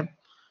 okay?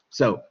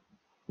 So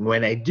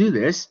when I do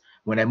this,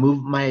 when I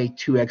move my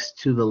 2x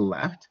to the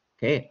left,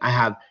 okay, I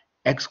have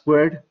x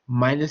squared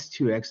minus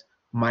 2x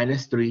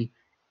minus 3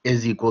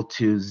 is equal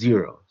to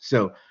 0.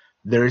 So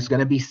there's going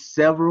to be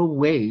several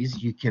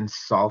ways you can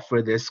solve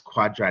for this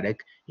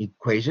quadratic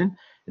equation.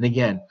 And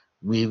again,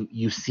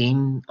 you've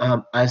seen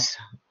us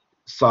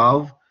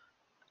solve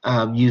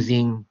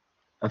using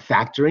a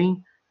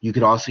factoring. You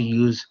could also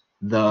use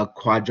the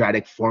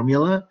quadratic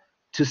formula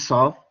to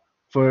solve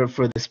for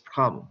this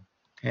problem,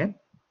 okay?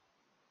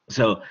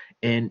 So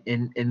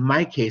in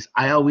my case,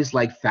 I always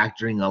like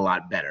factoring a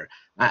lot better.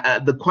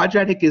 The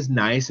quadratic is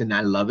nice and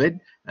I love it.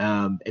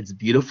 It's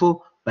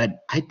beautiful, but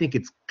I think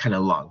it's kind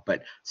of long.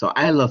 But so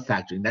I love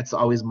factoring. That's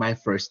always my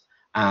first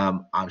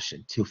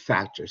option, to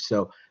factor.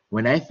 So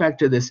when I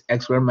factor this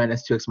x squared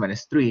minus 2x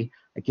minus 3,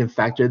 I can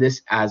factor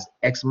this as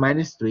x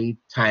minus 3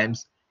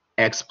 times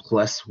x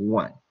plus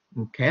 1.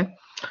 Okay,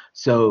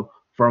 so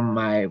from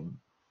my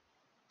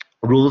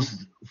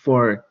rules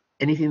for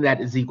anything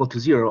that is equal to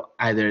 0,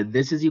 either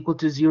this is equal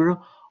to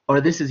 0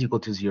 or this is equal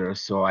to 0.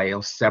 So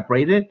I'll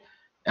separate it.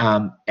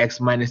 X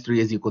minus 3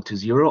 is equal to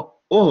 0,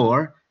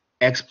 or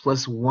x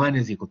plus 1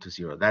 is equal to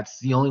 0. That's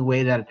the only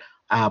way that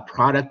a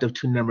product of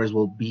two numbers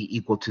will be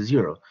equal to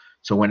 0.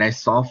 So when I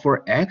solve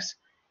for x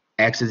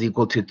is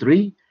equal to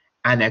 3,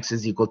 and x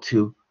is equal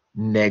to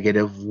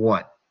negative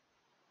 1.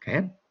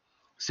 Okay?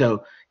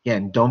 So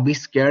again, don't be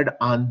scared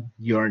on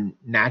your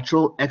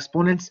natural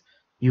exponents.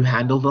 You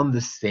handle them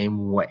the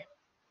same way.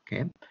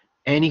 Okay?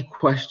 Any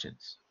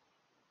questions?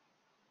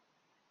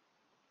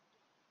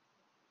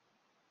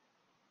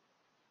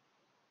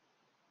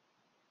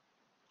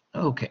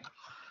 Okay.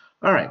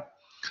 All right.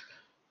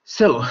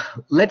 So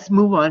let's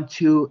move on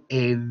to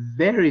a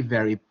very,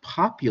 very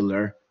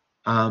popular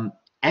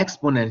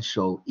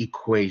exponential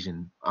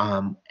equation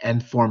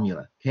and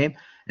formula. Okay?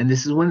 And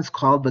this is one it's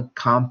called the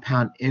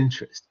compound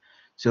interest.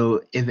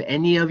 So if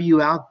any of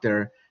you out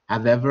there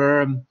have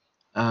ever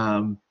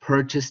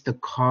purchased a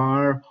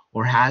car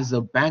or has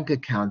a bank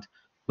account,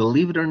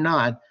 believe it or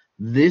not,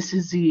 this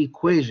is the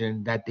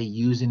equation that they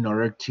use in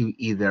order to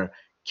either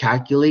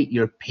calculate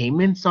your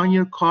payments on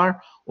your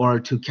car or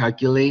to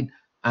calculate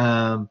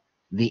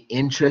the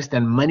interest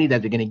and money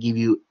that they're going to give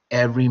you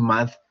every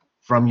month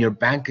from your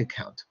bank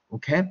account.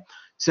 Okay,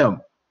 so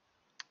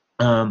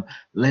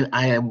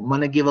I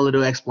want to give a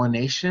little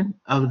explanation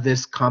of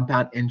this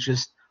compound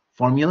interest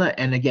formula.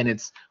 And again,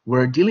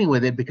 we're dealing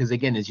with it because,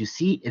 again, as you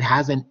see, it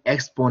has an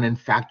exponent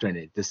factor in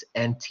it, this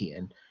nt,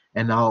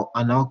 and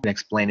I'll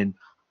explain it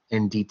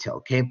in detail.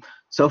 Okay,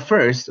 so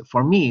first,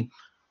 for me,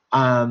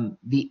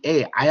 the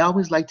a, I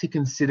always like to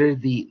consider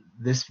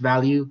this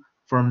value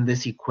from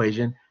this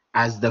equation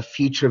as the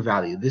future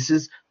value. This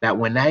is that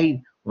when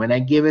I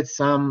give it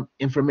some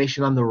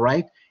information on the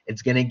right,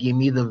 it's going to give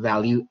me the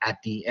value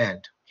at the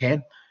end. Okay,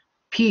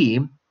 p,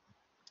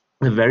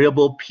 the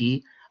variable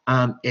p,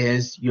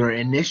 is your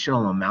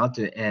initial amount,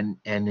 and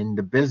in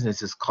the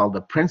business is called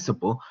the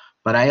principal.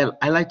 But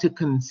I like to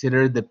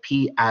consider the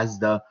p as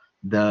the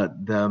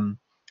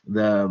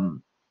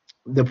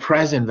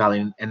present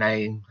value, and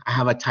I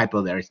have a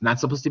typo there. It's not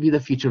supposed to be the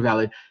future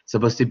value. It's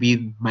supposed to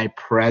be my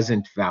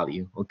present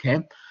value. Okay.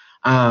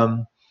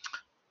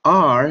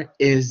 R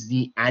is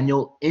the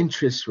annual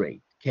interest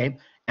rate. Okay,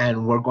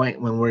 and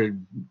when we're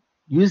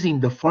using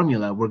the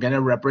formula, we're going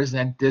to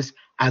represent this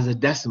as a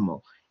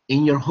decimal.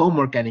 In your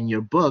homework and in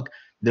your book,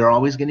 they're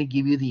always going to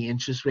give you the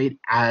interest rate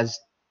as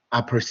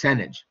a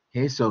percentage.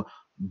 Okay, so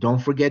don't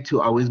forget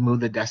to always move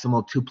the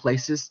decimal 2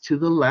 places to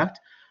the left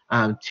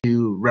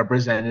to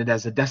represent it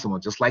as a decimal.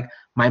 Just like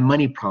my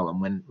money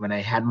problem, when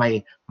I had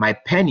my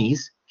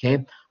pennies,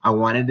 okay, I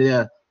wanted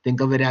to think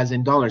of it as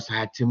in dollars, so I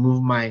had to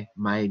move my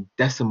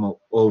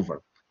decimal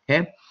over.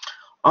 Okay.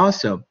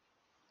 Also,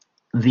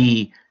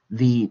 the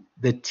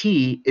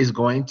T is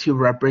going to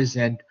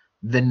represent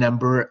the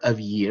number of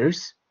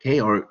years, okay,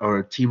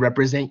 or T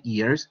represent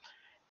years,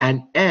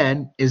 and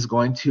N is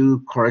going to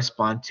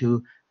correspond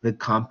to the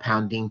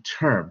compounding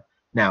term.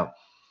 Now,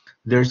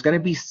 there's going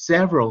to be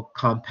several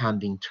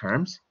compounding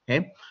terms,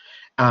 okay,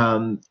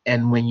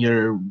 and when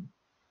you're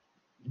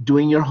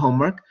doing your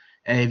homework,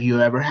 and if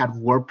you ever had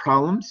word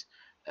problems,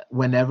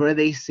 whenever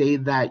they say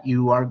that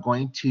you are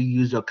going to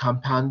use a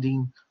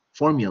compounding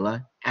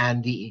formula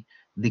and the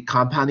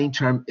compounding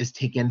term is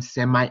taken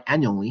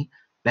semi-annually,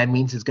 that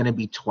means it's going to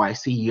be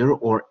twice a year,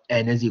 or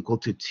n is equal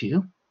to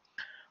 2.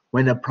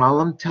 When a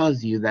problem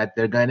tells you that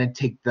they're going to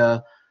take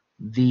the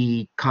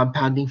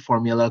compounding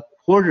formula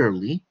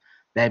quarterly,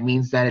 that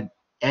means that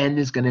n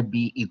is going to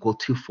be equal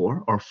to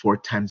 4, or 4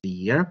 times a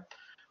year.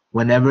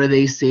 Whenever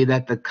they say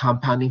that the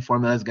compounding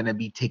formula is going to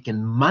be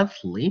taken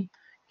monthly,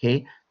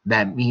 okay,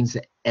 that means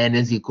n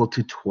is equal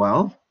to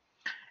 12.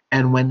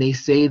 And when they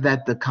say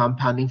that the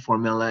compounding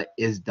formula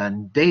is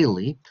done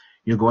daily,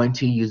 you're going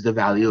to use the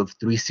value of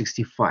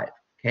 365,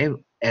 okay?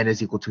 N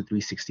is equal to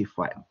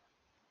 365.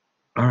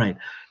 All right,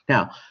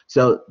 now,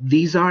 so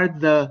these are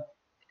the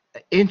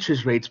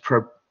interest rates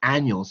per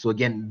annual. So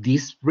again,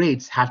 these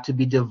rates have to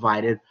be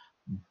divided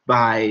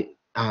by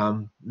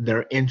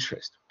their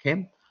interest,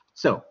 okay?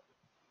 So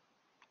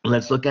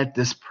let's look at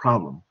this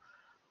problem.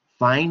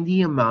 Find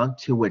the amount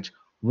to which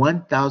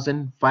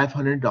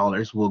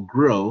 $1,500 will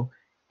grow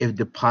if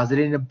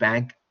deposited in a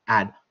bank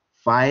at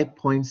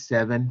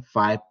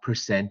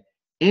 5.75%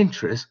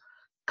 interest,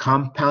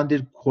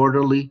 compounded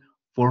quarterly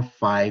for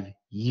 5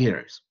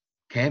 years.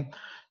 Okay,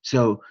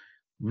 so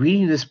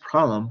reading this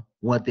problem,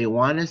 what they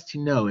want us to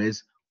know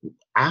is,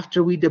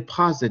 after we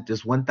deposit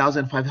this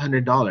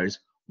 $1,500,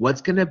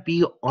 what's going to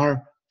be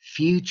our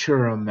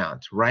future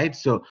amount, right?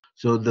 So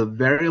the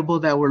variable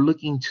that we're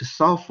looking to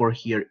solve for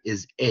here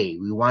is A.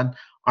 We want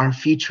our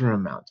future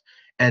amount.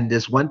 And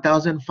this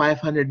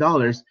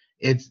 $1,500,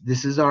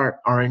 this is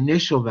our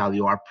initial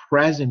value, our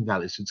present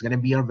value. So it's going to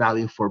be our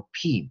value for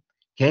P,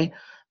 okay?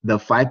 The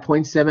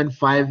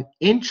 5.75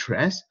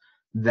 interest,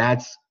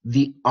 that's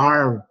the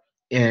R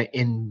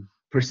in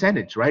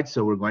percentage, right?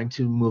 So we're going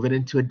to move it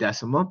into a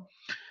decimal.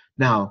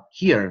 Now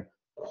here,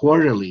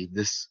 quarterly,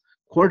 this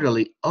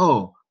quarterly,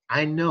 oh,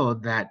 I know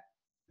that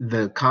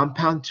the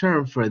compound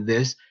term for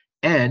this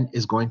n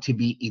is going to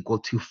be equal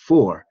to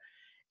 4.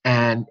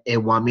 And it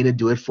want me to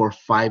do it for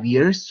 5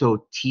 years,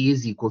 so t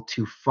is equal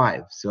to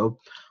 5. So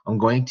I'm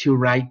going to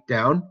write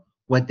down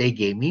what they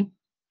gave me.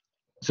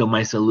 So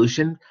my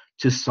solution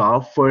to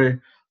solve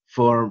for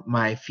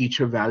my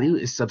future value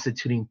is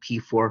substituting p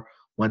for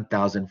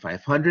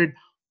 1,500.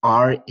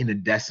 R in a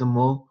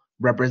decimal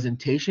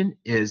representation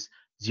is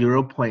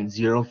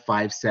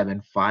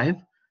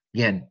 0.0575.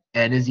 Again,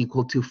 n is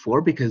equal to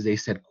 4 because they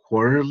said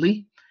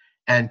quarterly,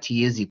 and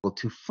t is equal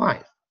to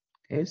 5.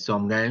 Okay, so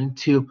I'm going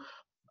to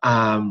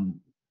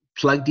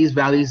plug these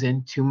values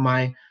into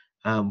my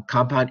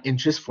compound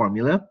interest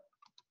formula.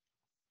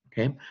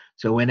 Okay,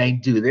 so when I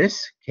do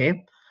this,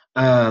 okay,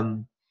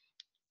 I'm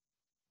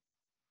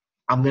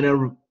going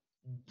to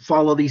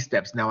follow these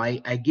steps. Now,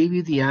 I gave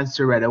you the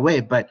answer right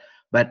away, but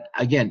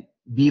again,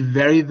 be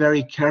very,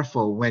 very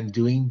careful when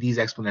doing these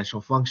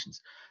exponential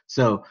functions.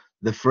 So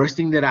the first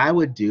thing that I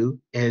would do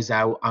is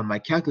on my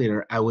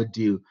calculator, I would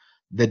do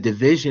the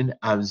division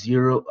of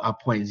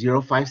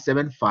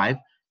 0.0575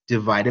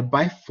 divided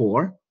by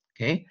 4,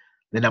 okay?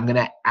 Then I'm going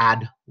to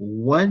add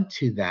 1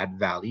 to that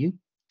value,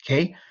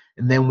 okay?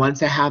 And then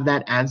once I have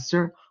that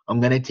answer, I'm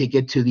going to take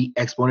it to the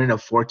exponent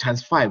of 4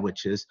 times 5,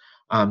 which is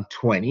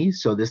 20.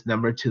 So this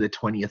number to the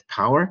 20th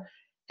power.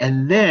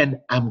 And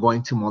then I'm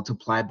going to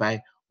multiply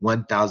by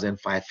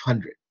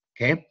 1,500,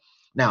 okay?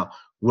 Now,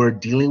 we're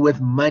dealing with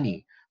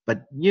money,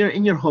 but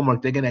in your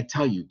homework, they're going to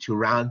tell you to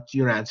round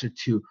your answer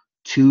to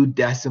 2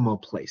 decimal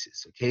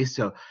places, okay?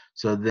 So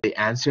the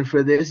answer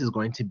for this is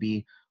going to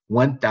be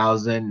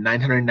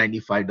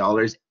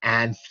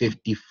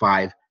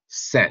 $1,995.55,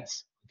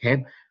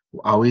 okay?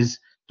 Always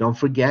don't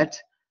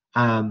forget,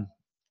 when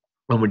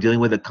we're dealing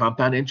with a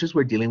compound interest,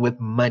 we're dealing with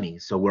money.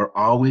 So we're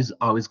always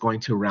going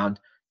to round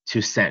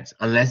to cents,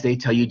 unless they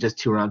tell you just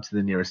to round to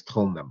the nearest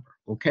whole number,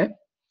 okay?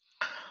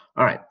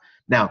 All right,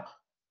 now,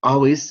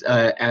 always,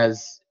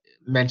 as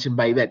mentioned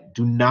by Yvette,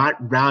 do not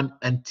round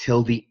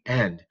until the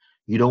end.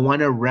 You don't want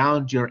to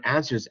round your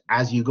answers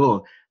as you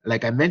go.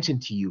 Like I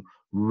mentioned to you,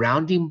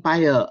 rounding by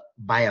a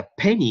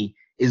penny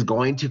is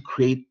going to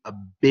create a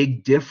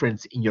big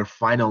difference in your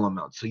final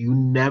amount. So you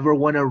never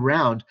want to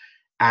round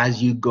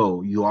as you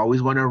go. You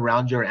always want to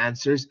round your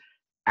answers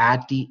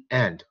at the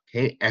end,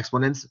 okay?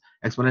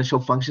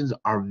 Exponential functions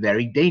are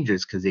very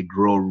dangerous because they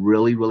grow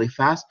really, really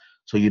fast.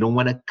 So you don't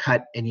want to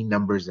cut any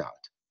numbers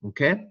out,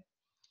 okay?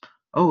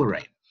 All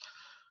right.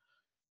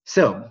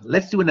 So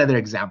let's do another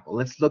example.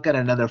 Let's look at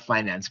another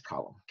finance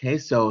problem. Okay,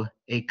 so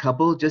a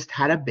couple just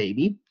had a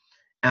baby,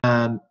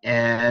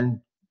 and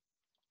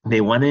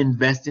they want to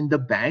invest in the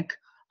bank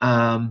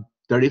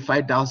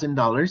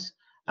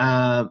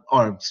 $35,000,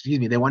 or excuse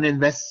me, they want to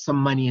invest some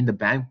money in the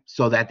bank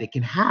so that they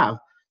can have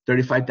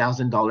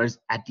 $35,000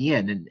 at the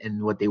end.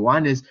 And what they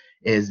want is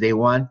they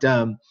want,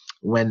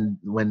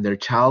 when their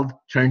child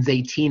turns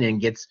 18 and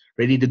gets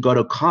ready to go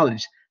to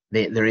college,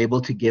 they're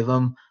able to give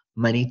them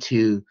money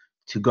to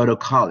go to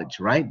college,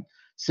 right?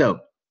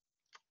 So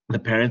the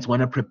parents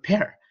want to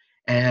prepare,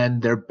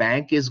 and their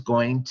bank is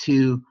going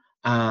to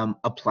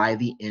apply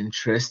the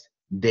interest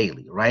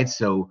daily, right?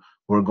 So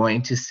we're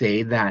going to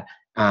say that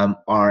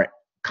our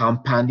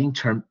compounding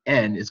term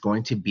n is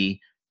going to be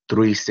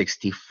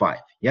 365.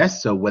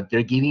 Yes, so what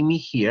they're giving me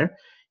here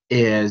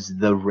is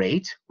the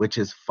rate, which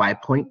is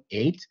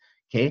 5.8.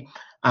 Okay,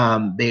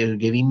 they're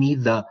giving me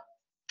the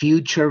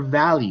future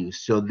value.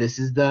 So this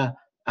is the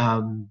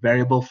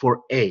variable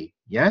for a.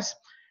 Yes,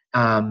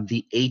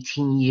 the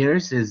 18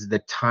 years is the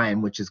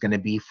time, which is going to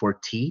be for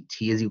t.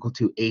 T is equal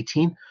to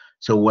 18.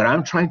 So what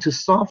I'm trying to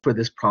solve for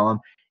this problem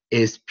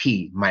is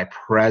P, my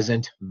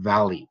present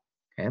value.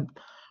 Okay.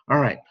 All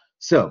right.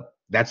 So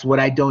that's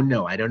what I don't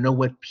know. I don't know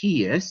what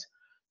P is.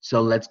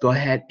 So let's go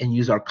ahead and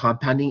use our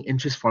compounding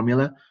interest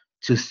formula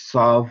to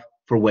solve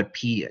for what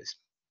P is.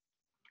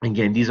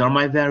 Again, these are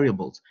my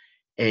variables.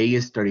 A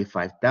is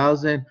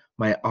 35,000.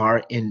 My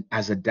R in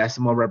as a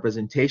decimal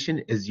representation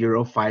is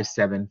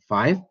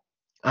 0.575.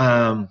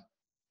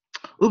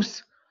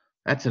 Oops,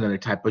 that's another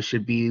typo.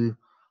 Should be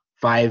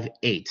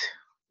 5.8.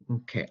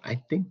 Okay, I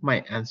think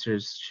my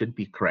answers should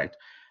be correct.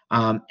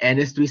 N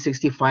is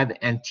 365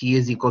 and T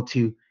is equal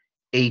to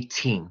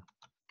 18.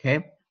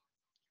 Okay.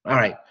 All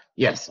right.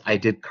 Yes, I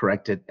did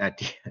correct it at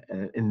the,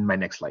 in my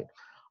next slide.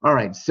 All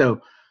right.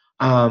 So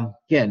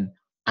again,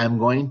 I'm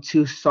going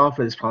to solve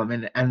for this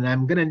problem, and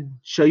I'm going to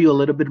show you a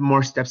little bit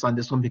more steps on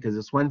this one because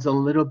this one's a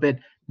little bit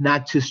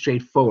not too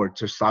straightforward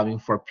to solving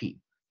for P.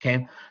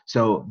 Okay.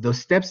 So the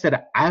steps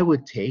that I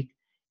would take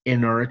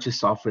in order to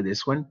solve for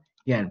this one,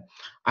 again,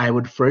 I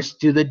would first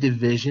do the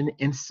division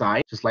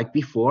inside, just like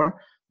before.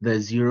 The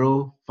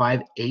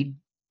 0.58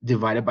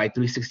 divided by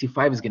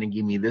 365 is going to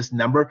give me this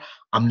number.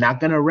 I'm not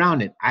going to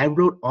round it. I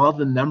wrote all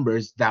the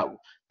numbers that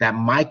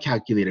my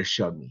calculator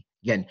showed me.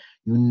 Again,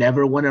 you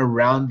never want to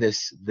round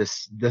this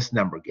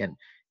number. Again,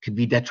 could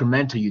be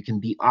detrimental. You can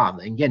be off.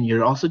 And again,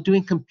 you're also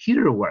doing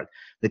computer work.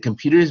 The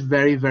computer is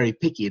very, very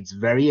picky. It's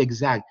very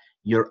exact.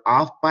 You're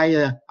off by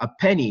a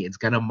penny, it's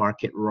going to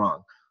mark it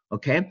wrong.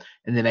 Okay?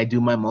 And then I do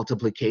my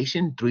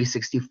multiplication,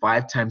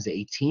 365 times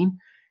 18.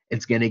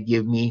 It's going to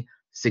give me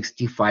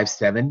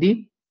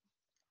 6570.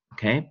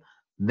 Okay,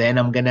 then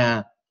I'm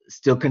gonna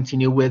still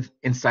continue with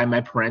inside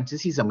my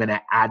parentheses. I'm gonna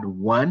add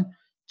 1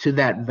 to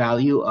that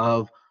value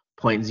of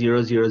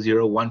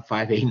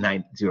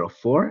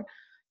 0.000158904.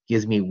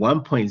 Gives me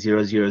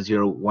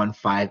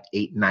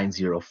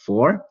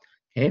 1.000158904.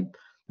 Okay,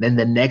 then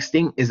the next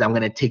thing is I'm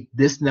gonna take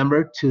this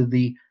number to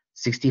the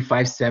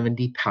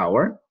 6570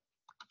 power.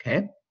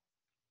 Okay,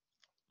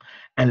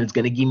 and it's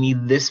gonna give me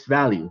this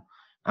value.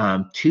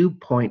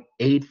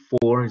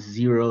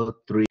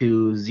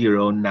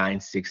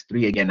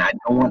 2.840320963. Again, I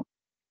don't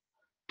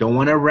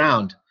want to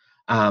round.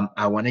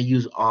 I want to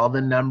use all the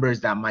numbers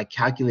that my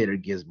calculator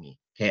gives me.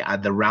 Okay,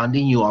 the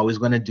rounding you always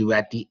going to do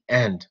at the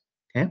end.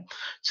 Okay,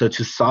 so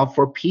to solve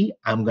for P,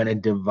 I'm going to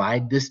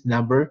divide this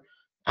number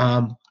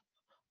on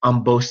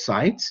both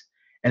sides,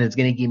 and it's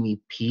going to give me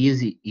P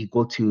is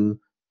equal to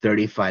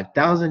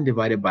 35,000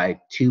 divided by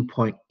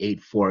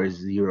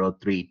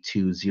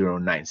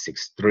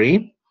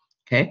 2.840320963.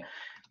 Okay,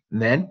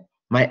 and then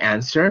my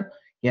answer,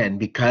 again,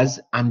 because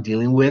I'm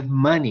dealing with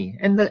money,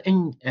 and the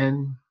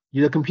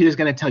computer is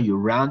going to tell you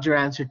round your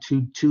answer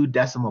to 2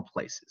 decimal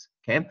places.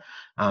 Okay,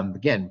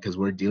 again, because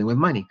we're dealing with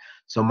money.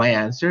 So my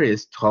answer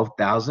is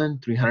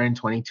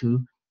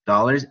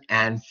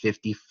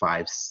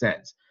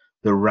 $12,322.55.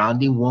 The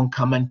rounding won't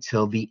come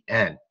until the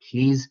end.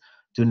 Please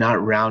do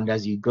not round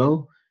as you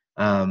go.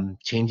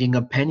 Changing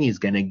a penny is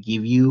going to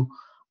give you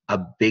a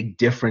big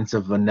difference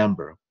of a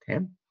number.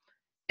 Okay.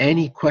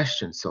 Any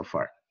questions so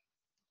far?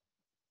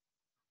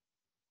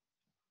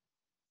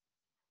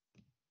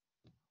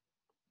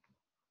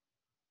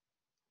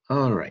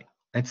 All right,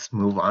 let's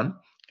move on.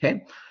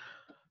 Okay.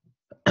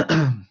 What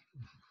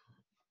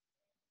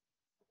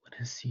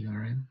is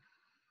CRM?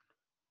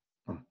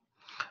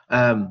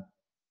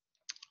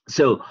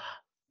 So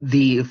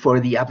for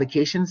the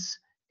applications,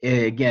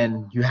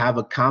 again, you have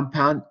a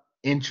compound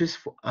interest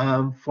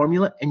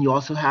formula, and you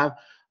also have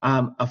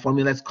a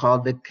formula that's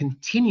called the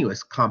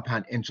continuous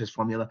compound interest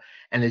formula.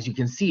 And as you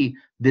can see,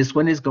 this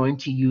one is going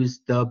to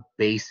use the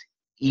base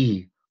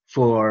E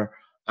for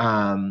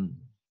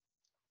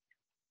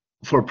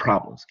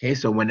problems. Okay,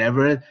 so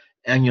whenever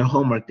on your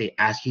homework they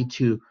ask you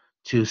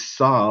to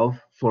solve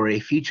for a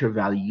future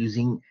value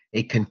using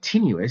a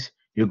continuous,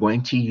 you're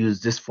going to use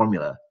this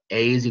formula.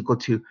 A is equal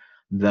to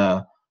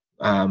the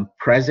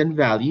present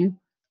value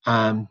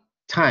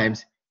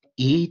times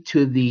e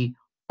to the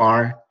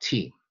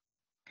RT.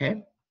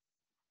 Okay,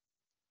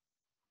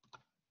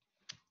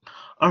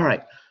 All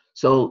right,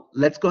 so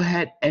let's go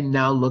ahead and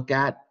now look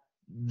at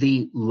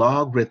the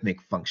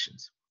logarithmic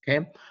functions,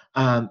 okay?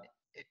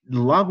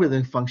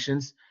 Logarithmic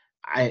functions,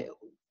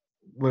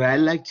 what I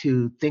like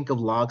to think of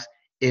logs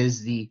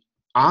is the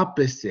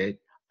opposite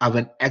of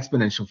an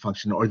exponential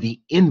function, or the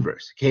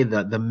inverse, okay?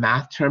 The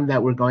math term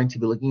that we're going to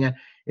be looking at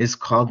is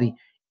called the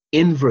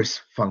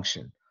inverse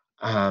function.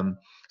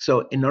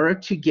 So in order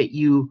to get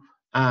you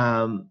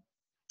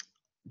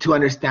to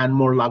understand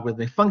more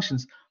logarithmic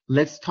functions,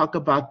 let's talk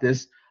about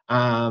this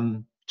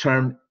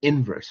term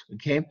inverse,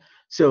 okay?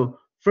 So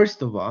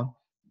first of all,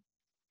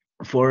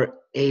 for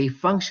a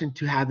function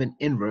to have an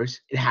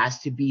inverse, it has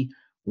to be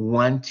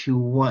 1 to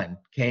 1,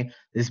 okay?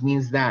 This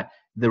means that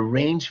the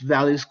range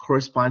values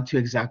correspond to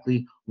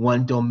exactly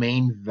one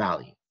domain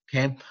value,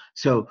 okay?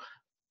 So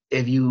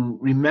if you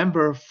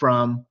remember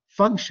from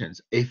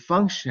functions, a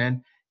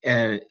function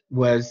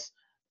was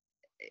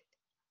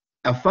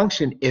a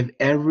function if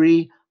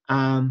every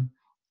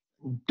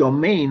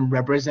domain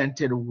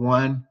represented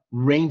one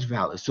range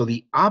value. So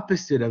the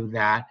opposite of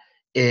that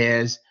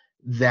is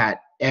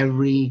that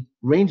every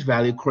range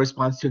value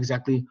corresponds to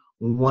exactly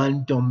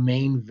one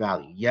domain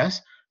value.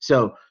 Yes?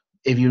 So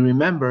if you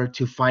remember,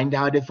 to find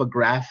out if a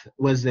graph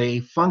was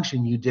a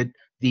function, you did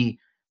the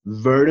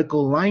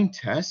vertical line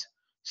test.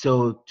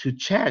 So to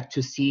check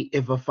to see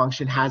if a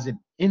function has an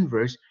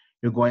inverse,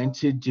 you're going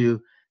to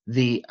do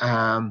the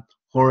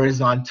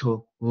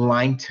horizontal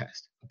line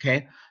test.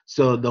 Okay?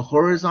 So the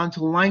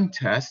horizontal line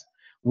test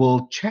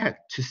will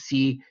check to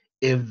see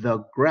if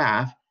the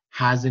graph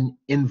has an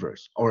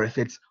inverse, or if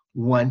it's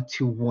 1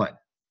 to 1,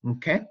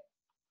 okay?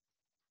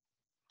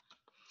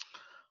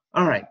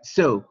 All right,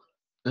 so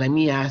let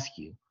me ask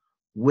you,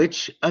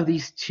 which of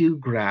these two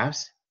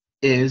graphs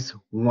is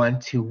 1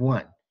 to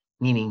 1,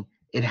 meaning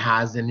it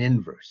has an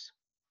inverse?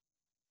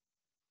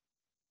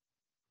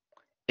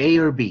 A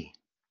or B?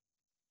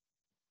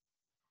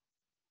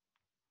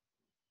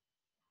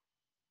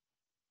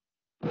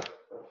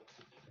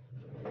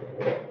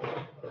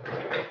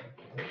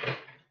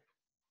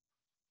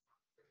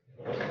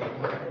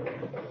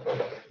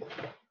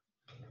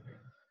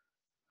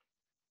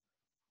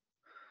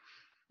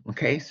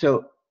 Okay,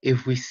 so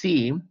if we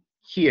see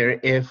here,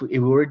 if we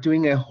were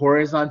doing a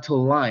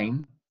horizontal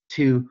line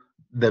to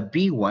the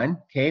B1,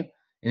 okay,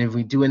 and if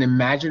we do an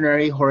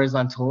imaginary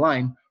horizontal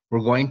line, we're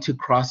going to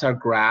cross our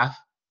graph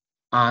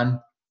on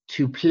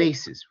two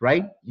places,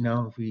 right? You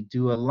know, if we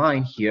do a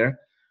line here,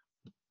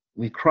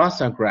 we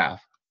cross our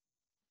graph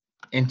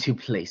in two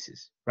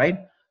places, right?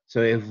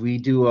 So if we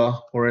do a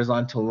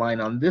horizontal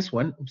line on this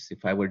one, oops,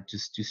 if I were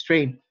just to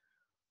straight,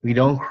 we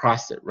don't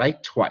cross it,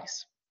 right?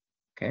 Twice,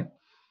 okay?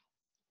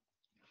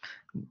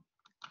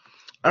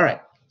 All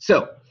right,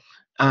 so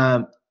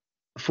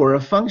for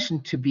a function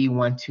to be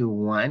 1 to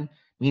 1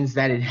 means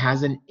that it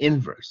has an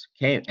inverse,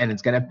 okay? And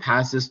it's gonna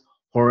pass this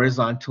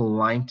horizontal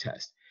line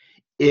test.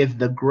 If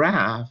the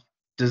graph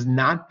does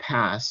not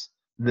pass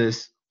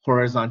this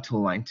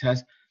horizontal line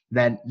test,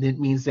 then it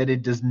means that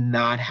it does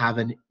not have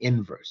an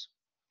inverse,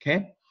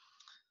 okay?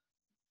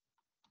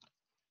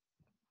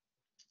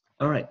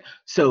 All right,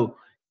 so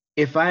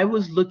if I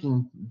was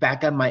looking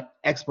back at my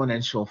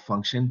exponential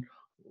function,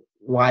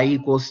 y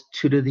equals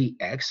 2 to the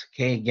x,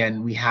 okay,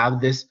 again, we have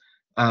this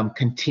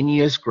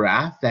continuous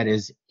graph that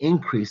is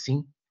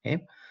increasing,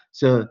 okay?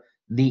 So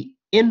the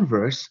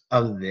inverse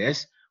of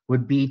this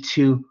would be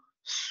to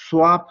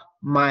swap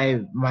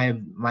my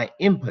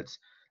inputs.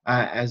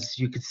 As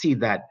you can see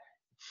that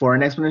for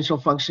an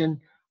exponential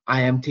function, I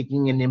am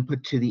taking an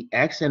input to the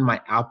x and my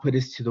output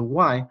is to the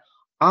y.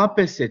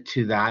 Opposite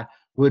to that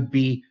would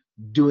be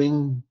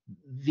doing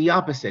the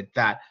opposite,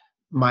 that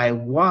my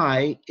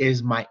y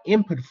is my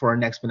input for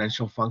an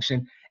exponential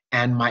function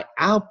and my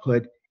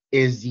output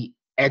is the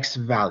x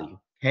value,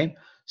 okay?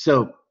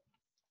 So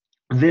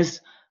this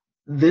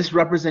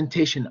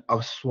representation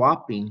of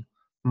swapping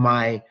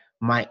my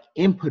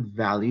input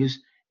values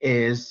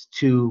is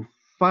to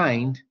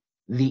find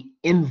the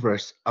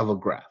inverse of a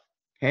graph,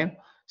 okay?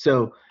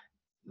 So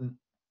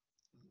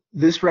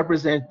this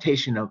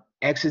representation of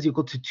x is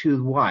equal to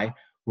 2y,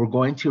 we're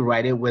going to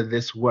write it with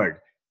this word,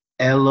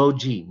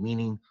 log,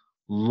 meaning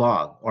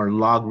log or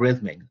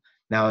logarithmic.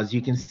 Now, as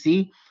you can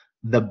see,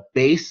 the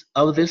base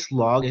of this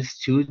log is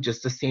 2,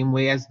 just the same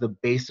way as the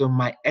base of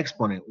my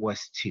exponent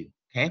was 2,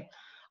 okay?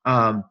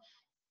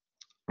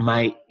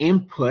 My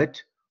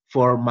input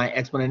for my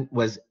exponent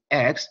was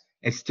x.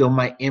 It's still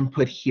my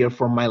input here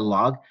for my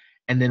log.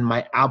 And then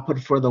my output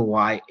for the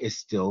y is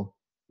still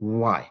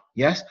y,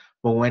 yes?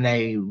 But when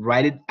I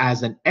write it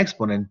as an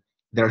exponent,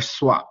 they're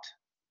swapped,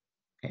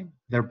 okay?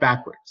 They're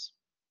backwards.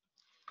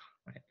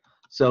 Right.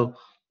 So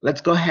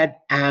let's go ahead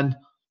and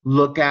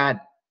look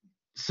at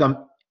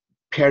some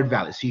paired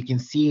values so you can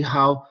see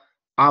how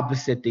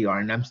opposite they are.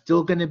 And I'm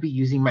still going to be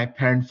using my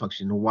parent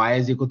function, y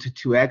is equal to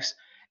 2x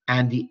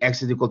and the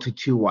x is equal to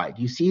 2y.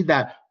 Do you see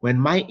that when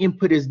my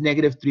input is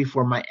 -3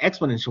 for my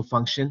exponential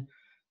function,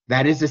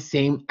 that is the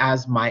same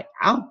as my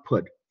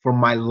output for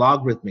my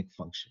logarithmic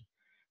function?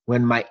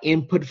 When my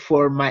input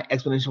for my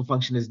exponential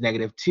function is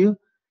 -2,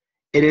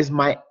 it is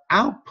my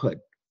output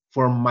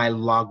for my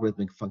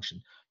logarithmic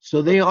function.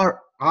 So they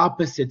are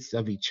opposites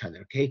of each other,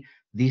 okay?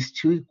 These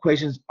two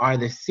equations are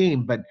the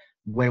same, but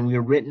when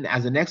we're written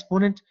as an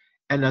exponent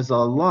and as a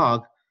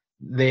log,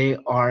 they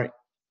are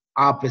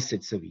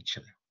opposites of each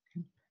other.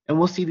 Okay? And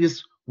we'll see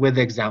this with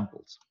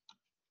examples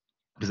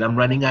because I'm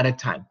running out of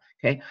time.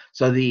 Okay,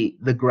 so the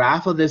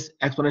graph of this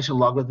exponential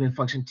logarithmic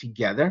function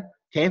together,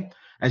 okay,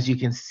 as you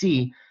can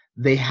see,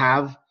 they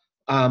have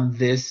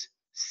this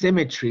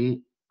symmetry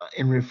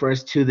and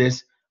refers to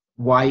this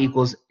y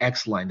equals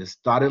x line. This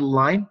dotted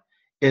line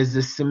is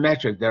the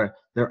symmetric. They're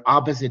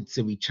opposites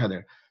of each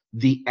other.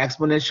 The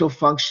exponential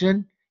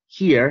function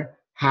here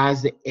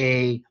has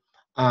a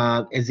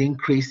is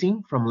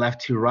increasing from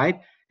left to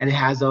right, and it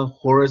has a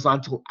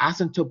horizontal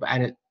asymptote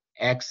at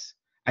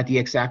the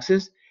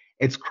x-axis.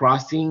 It's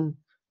crossing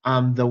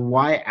the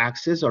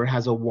y-axis, or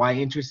has a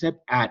y-intercept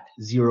at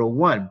 0,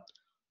 1.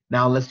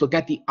 Now let's look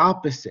at the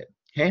opposite,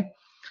 okay?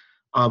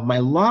 My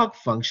log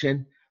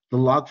function, the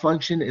log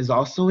function is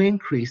also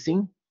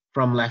increasing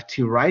from left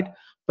to right,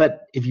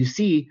 but if you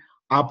see,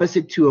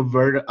 opposite to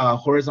a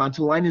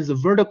horizontal line is a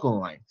vertical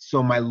line.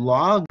 So my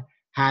log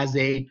has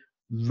a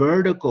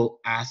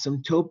vertical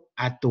asymptote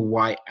at the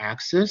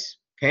y-axis,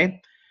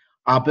 okay?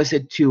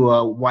 Opposite to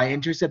a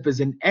y-intercept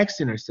is an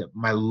x-intercept.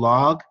 My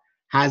log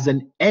has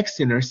an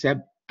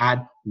x-intercept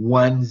at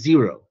 1,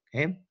 0,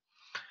 okay?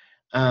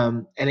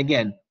 And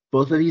again,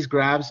 both of these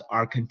graphs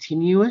are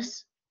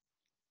continuous.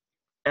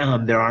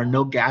 There are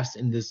no gaps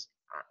in this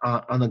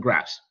on the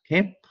graphs,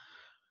 okay?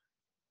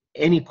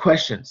 Any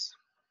questions?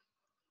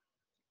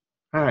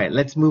 All right,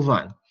 let's move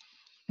on.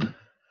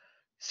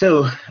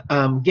 So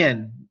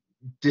again,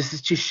 this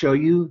is to show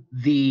you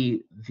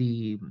the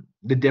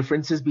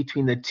differences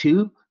between the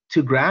two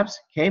graphs,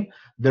 okay?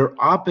 They're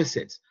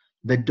opposites.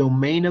 The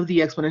domain of the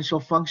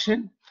exponential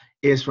function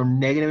is from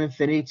negative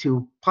infinity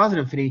to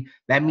positive infinity.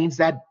 That means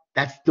that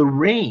that's the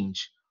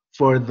range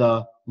for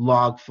the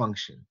log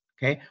function,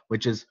 okay?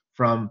 Which is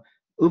from,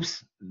 no,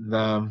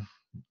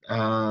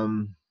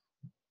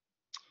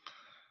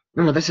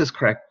 this is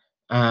correct.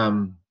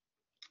 From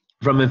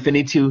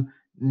infinity to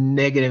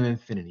negative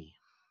infinity.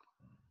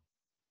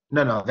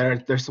 No,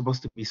 they're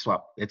supposed to be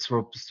swapped. It's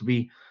supposed to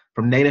be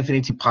from negative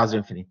infinity to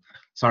positive infinity.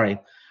 Sorry.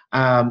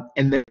 And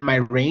then my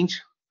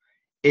range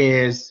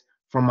is,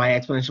 for my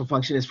exponential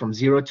function, is from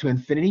 0 to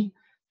infinity.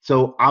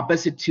 So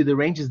opposite to the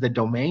range is the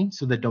domain.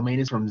 So the domain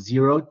is from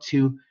 0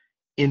 to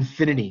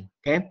infinity,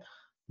 okay?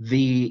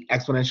 The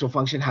exponential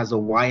function has a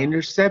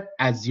y-intercept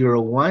at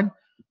 0, 1.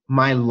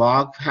 My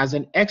log has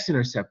an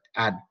x-intercept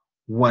at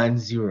 1,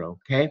 0,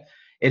 okay?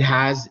 It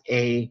has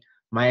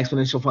my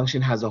exponential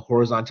function has a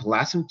horizontal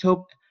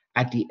asymptote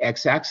at the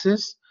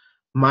x-axis.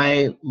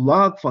 My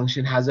log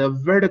function has a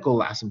vertical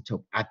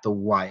asymptote at the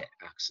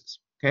y-axis,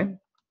 okay?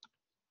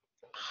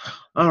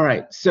 All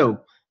right,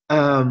 so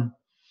and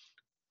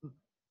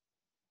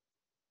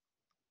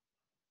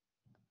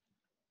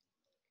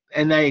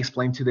I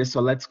explained to this,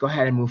 so let's go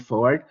ahead and move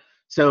forward.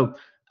 So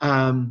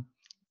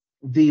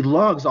the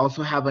logs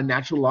also have a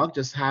natural log,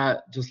 just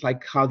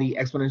like how the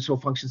exponential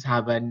functions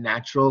have a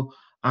natural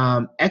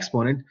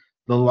exponent.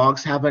 The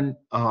logs have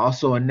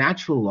also a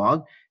natural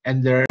log,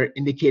 and they're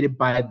indicated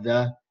by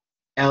the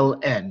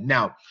ln.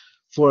 Now,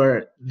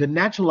 for the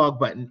natural log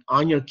button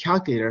on your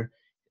calculator,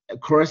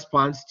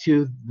 corresponds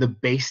to the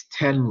base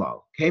 10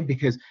 log, okay?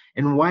 Because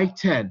in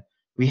Y10,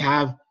 we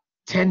have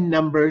 10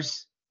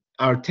 numbers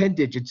or 10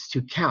 digits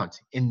to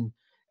count in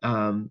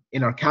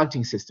our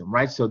counting system,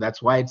 right? So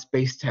that's why it's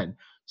base 10.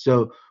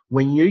 So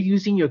when you're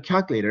using your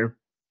calculator,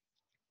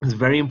 it's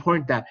very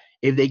important that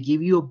if they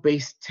give you a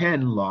base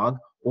 10 log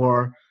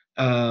or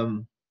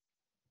to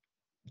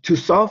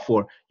solve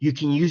for, you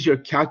can use your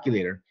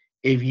calculator.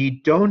 If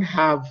you don't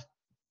have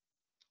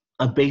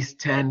a base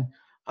 10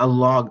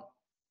 log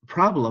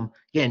problem,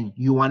 again,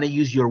 you want to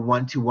use your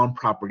one-to-one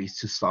properties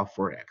to solve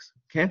for x,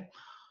 okay?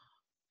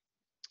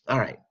 All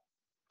right.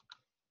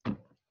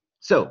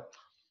 So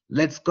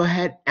let's go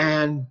ahead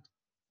and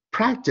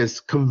practice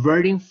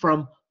converting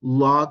from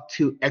log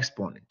to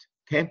exponent,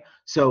 okay?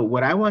 So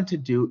what I want to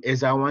do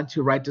is I want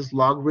to write this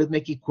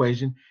logarithmic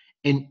equation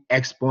in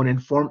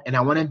exponent form, and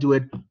I want to do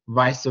it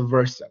vice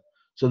versa.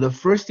 So the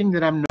first thing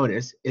that I've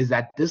noticed is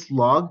that this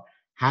log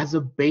has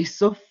a base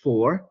of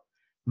 4,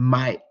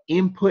 my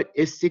input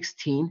is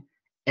 16,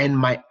 and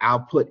my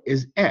output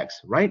is x,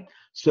 right?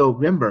 So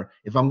remember,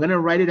 if I'm going to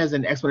write it as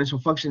an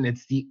exponential function,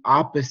 it's the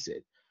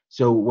opposite.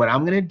 So what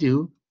I'm going to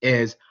do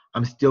is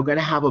I'm still going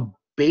to have a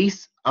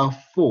base of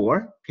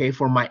 4, okay,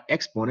 for my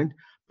exponent,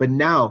 but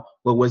now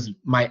what was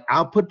my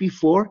output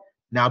before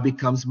now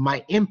becomes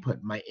my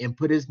input. My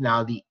input is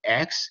now the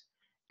x,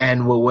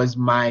 and what was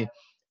my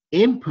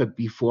input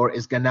before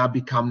is going to now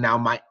become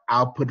my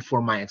output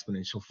for my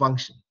exponential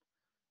function.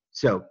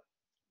 So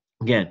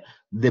again,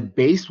 the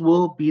base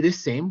will be the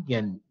same.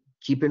 Again,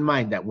 keep in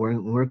mind that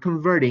when we're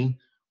converting,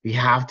 we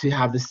have to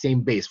have the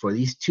same base. For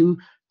these two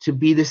to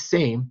be the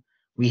same,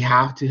 we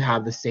have to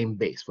have the same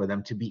base for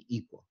them to be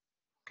equal.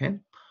 Okay? All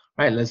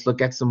right, let's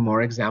look at some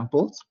more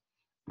examples.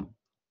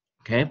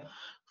 Okay?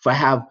 If I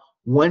have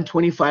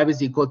 125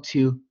 is equal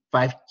to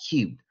 5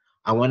 cubed.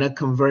 I want to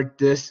convert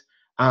this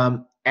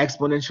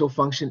exponential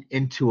function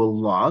into a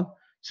log.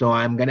 So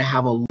I'm going to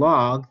have a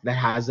log that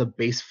has a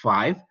base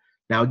 5.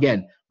 Now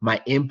again,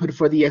 my input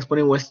for the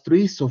exponent was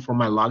 3, so for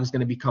my log is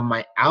going to become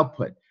my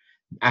output.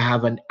 I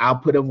have an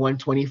output of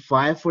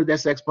 125 for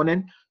this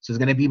exponent, so it's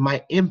going to be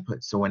my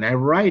input. So when I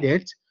write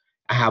it,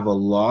 I have a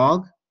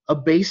log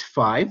of base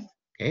 5.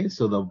 Okay,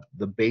 so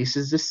the base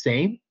is the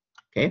same.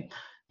 Okay,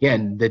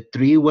 again, the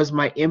 3 was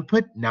my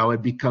input. Now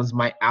it becomes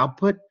my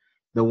output.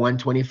 The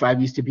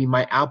 125 used to be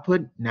my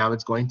output. Now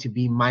it's going to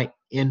be my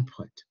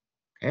input.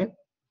 Okay.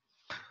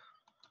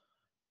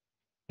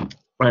 All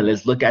right,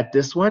 let's look at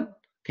this one.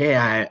 Okay,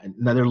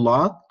 another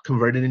log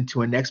converted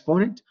into an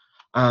exponent.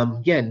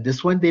 Again,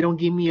 this one, they don't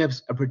give me a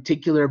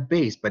particular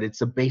base, but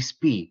it's a base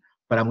b.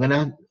 But I'm going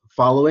to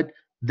follow it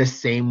the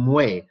same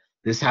way.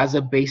 This has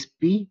a base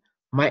b.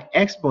 My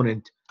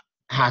exponent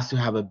has to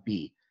have a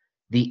b.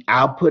 The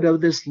output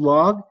of this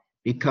log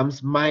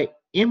becomes my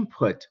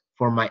input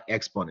for my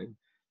exponent.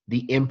 The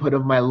input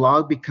of my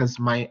log becomes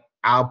my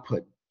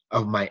output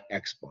of my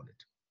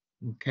exponent.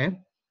 Okay.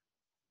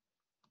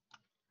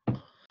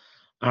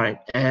 All right,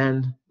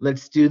 and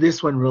let's do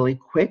this one really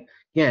quick.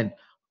 Again,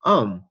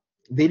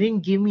 they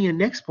didn't give me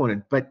an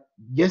exponent, but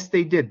yes,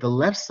 they did. The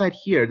left side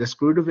here, the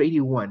square root of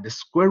 81, the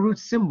square root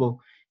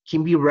symbol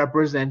can be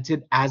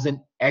represented as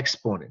an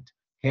exponent,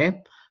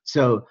 okay?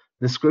 So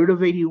the square root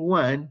of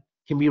 81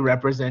 can be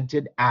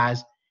represented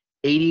as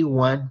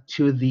 81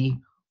 to the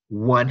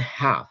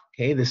 1/2,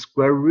 okay? The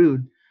square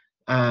root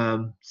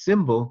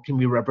symbol can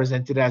be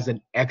represented as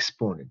an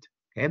exponent,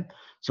 okay?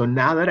 So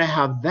now that I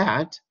have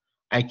that,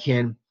 I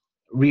can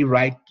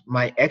rewrite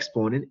my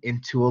exponent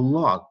into a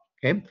log,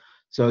 okay?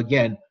 So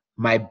again,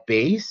 my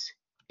base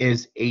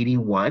is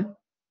 81.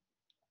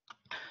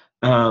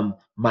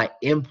 My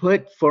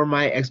input for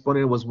my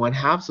exponent was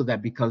 1/2, so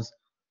that becomes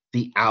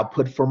the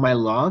output for my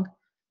log.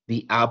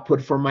 The output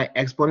for my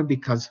exponent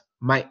becomes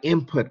my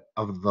input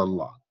of the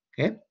log,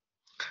 okay?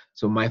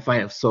 So my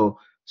final, so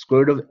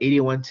square root of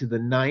 81 to the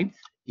 9th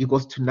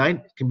equals to 9.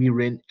 It can be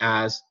written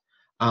as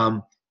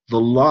the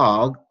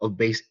log of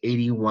base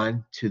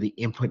 81 to the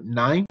input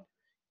 9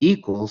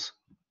 equals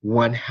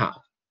 1/2,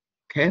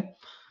 okay?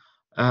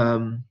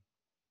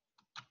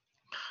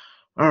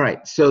 All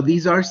right, so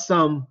these are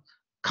some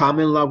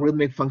common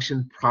logarithmic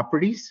function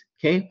properties,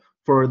 okay,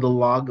 for the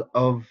log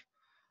of,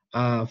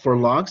 for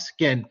logs.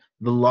 Again,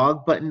 the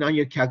log button on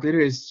your calculator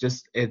is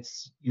just,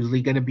 it's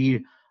usually gonna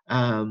be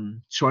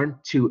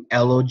shortened to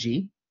log,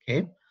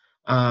 okay?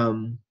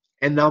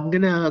 And now I'm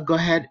gonna go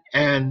ahead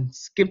and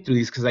skip through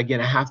these because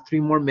again, I have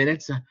 3 more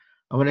minutes.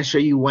 I wanna show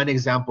you one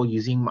example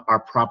using our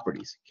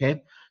properties,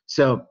 okay?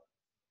 So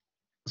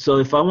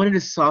if I wanted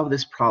to solve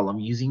this problem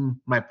using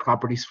my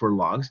properties for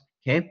logs,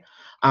 okay,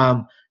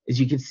 as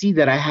you can see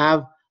that I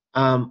have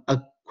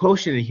a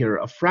quotient in here,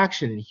 a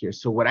fraction in here.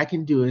 So what I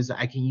can do is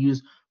I can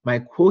use my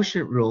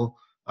quotient rule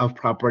of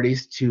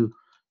properties to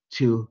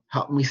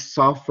help me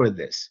solve for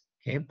this,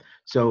 okay?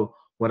 So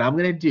what I'm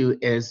going to do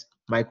is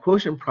my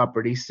quotient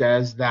property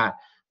says that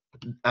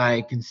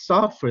I can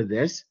solve for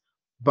this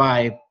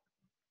by,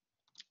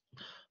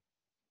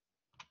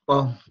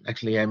 well,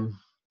 actually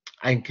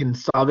I can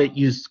solve it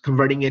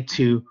converting it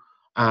to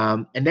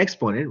an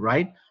exponent,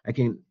 right? I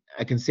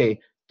can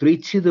say 3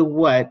 to the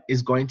what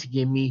is going to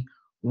give me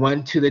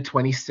 1 to the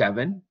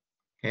 27,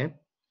 okay?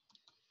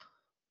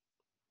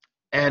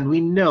 And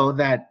we know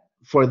that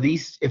for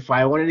these, if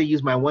I wanted to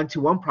use my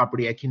 1-to-1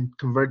 property, I can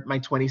convert my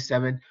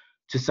 27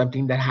 to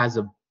something that has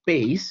a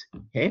base,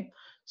 okay?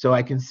 So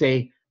I can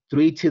say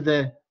 3 to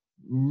the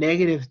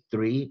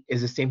 -3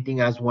 is the same thing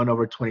as 1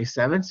 over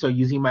 27. So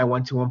using my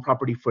 1-to-1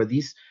 property for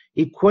this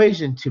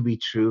equation to be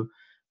true,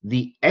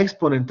 the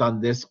exponent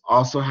on this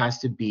also has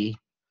to be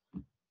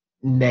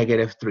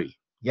 -3.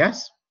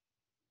 Yes?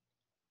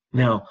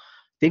 Now,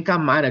 I think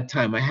I'm out of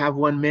time. I have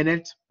 1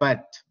 minute,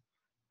 but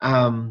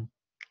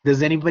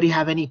does anybody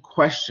have any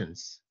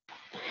questions?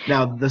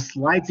 Now, the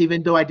slides,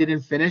 even though I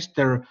didn't finish,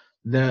 the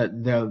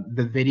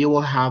video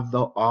will have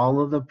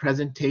all of the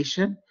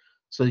presentation,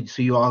 so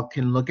you all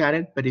can look at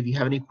it. But if you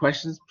have any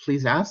questions,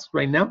 please ask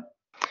right now.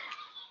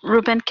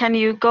 Ruben, can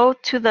you go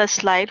to the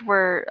slide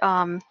where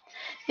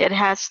it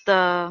has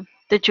the,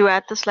 did you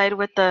add the slide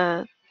with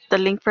the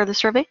link for the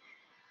survey?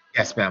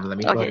 Yes, ma'am. Let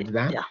me go ahead and do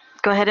that. Yeah,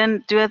 go ahead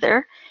and do it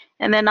there.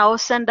 And then I'll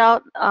send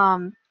out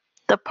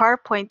the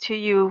PowerPoint to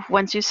you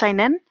once you sign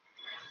in.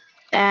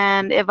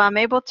 And if I'm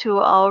able to,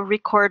 I'll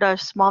record a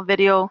small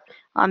video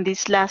on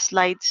these last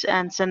slides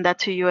and send that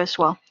to you as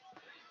well.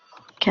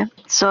 Okay,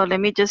 so let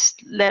me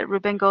just let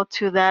Ruben go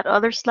to that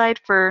other slide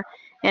for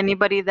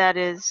anybody that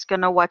is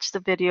gonna watch the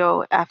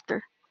video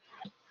after.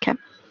 Okay.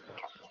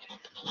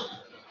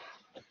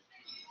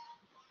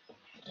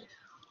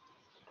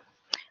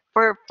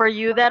 For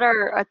you that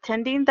are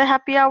attending the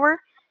happy hour,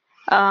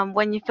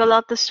 when you fill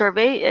out the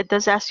survey, it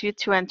does ask you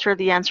to enter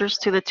the answers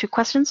to the 2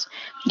 questions.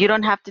 You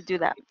don't have to do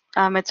that.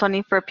 It's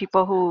only for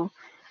people who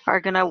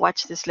are gonna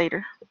watch this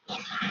later.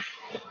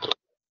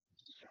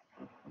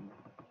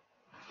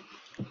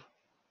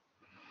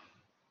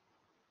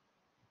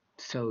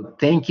 So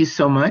thank you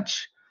so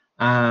much.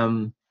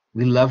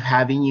 We love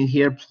having you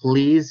here.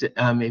 Please,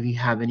 if you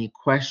have any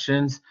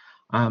questions,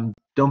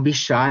 don't be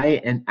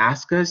shy and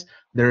ask us.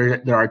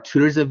 There are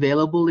tutors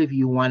available if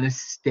you want to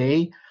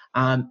stay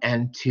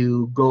and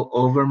to go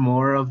over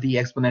more of the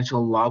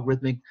exponential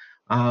logarithmic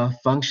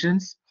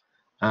functions.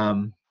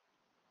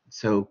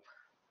 So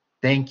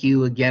thank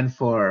you again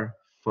for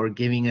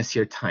giving us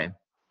your time.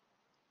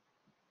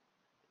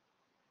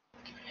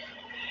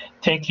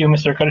 Thank you,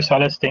 Mr.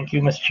 Carzales. Thank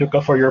you, Ms.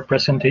 Chuka, for your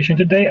presentation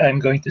today. I'm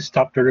going to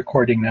stop the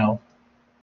recording now.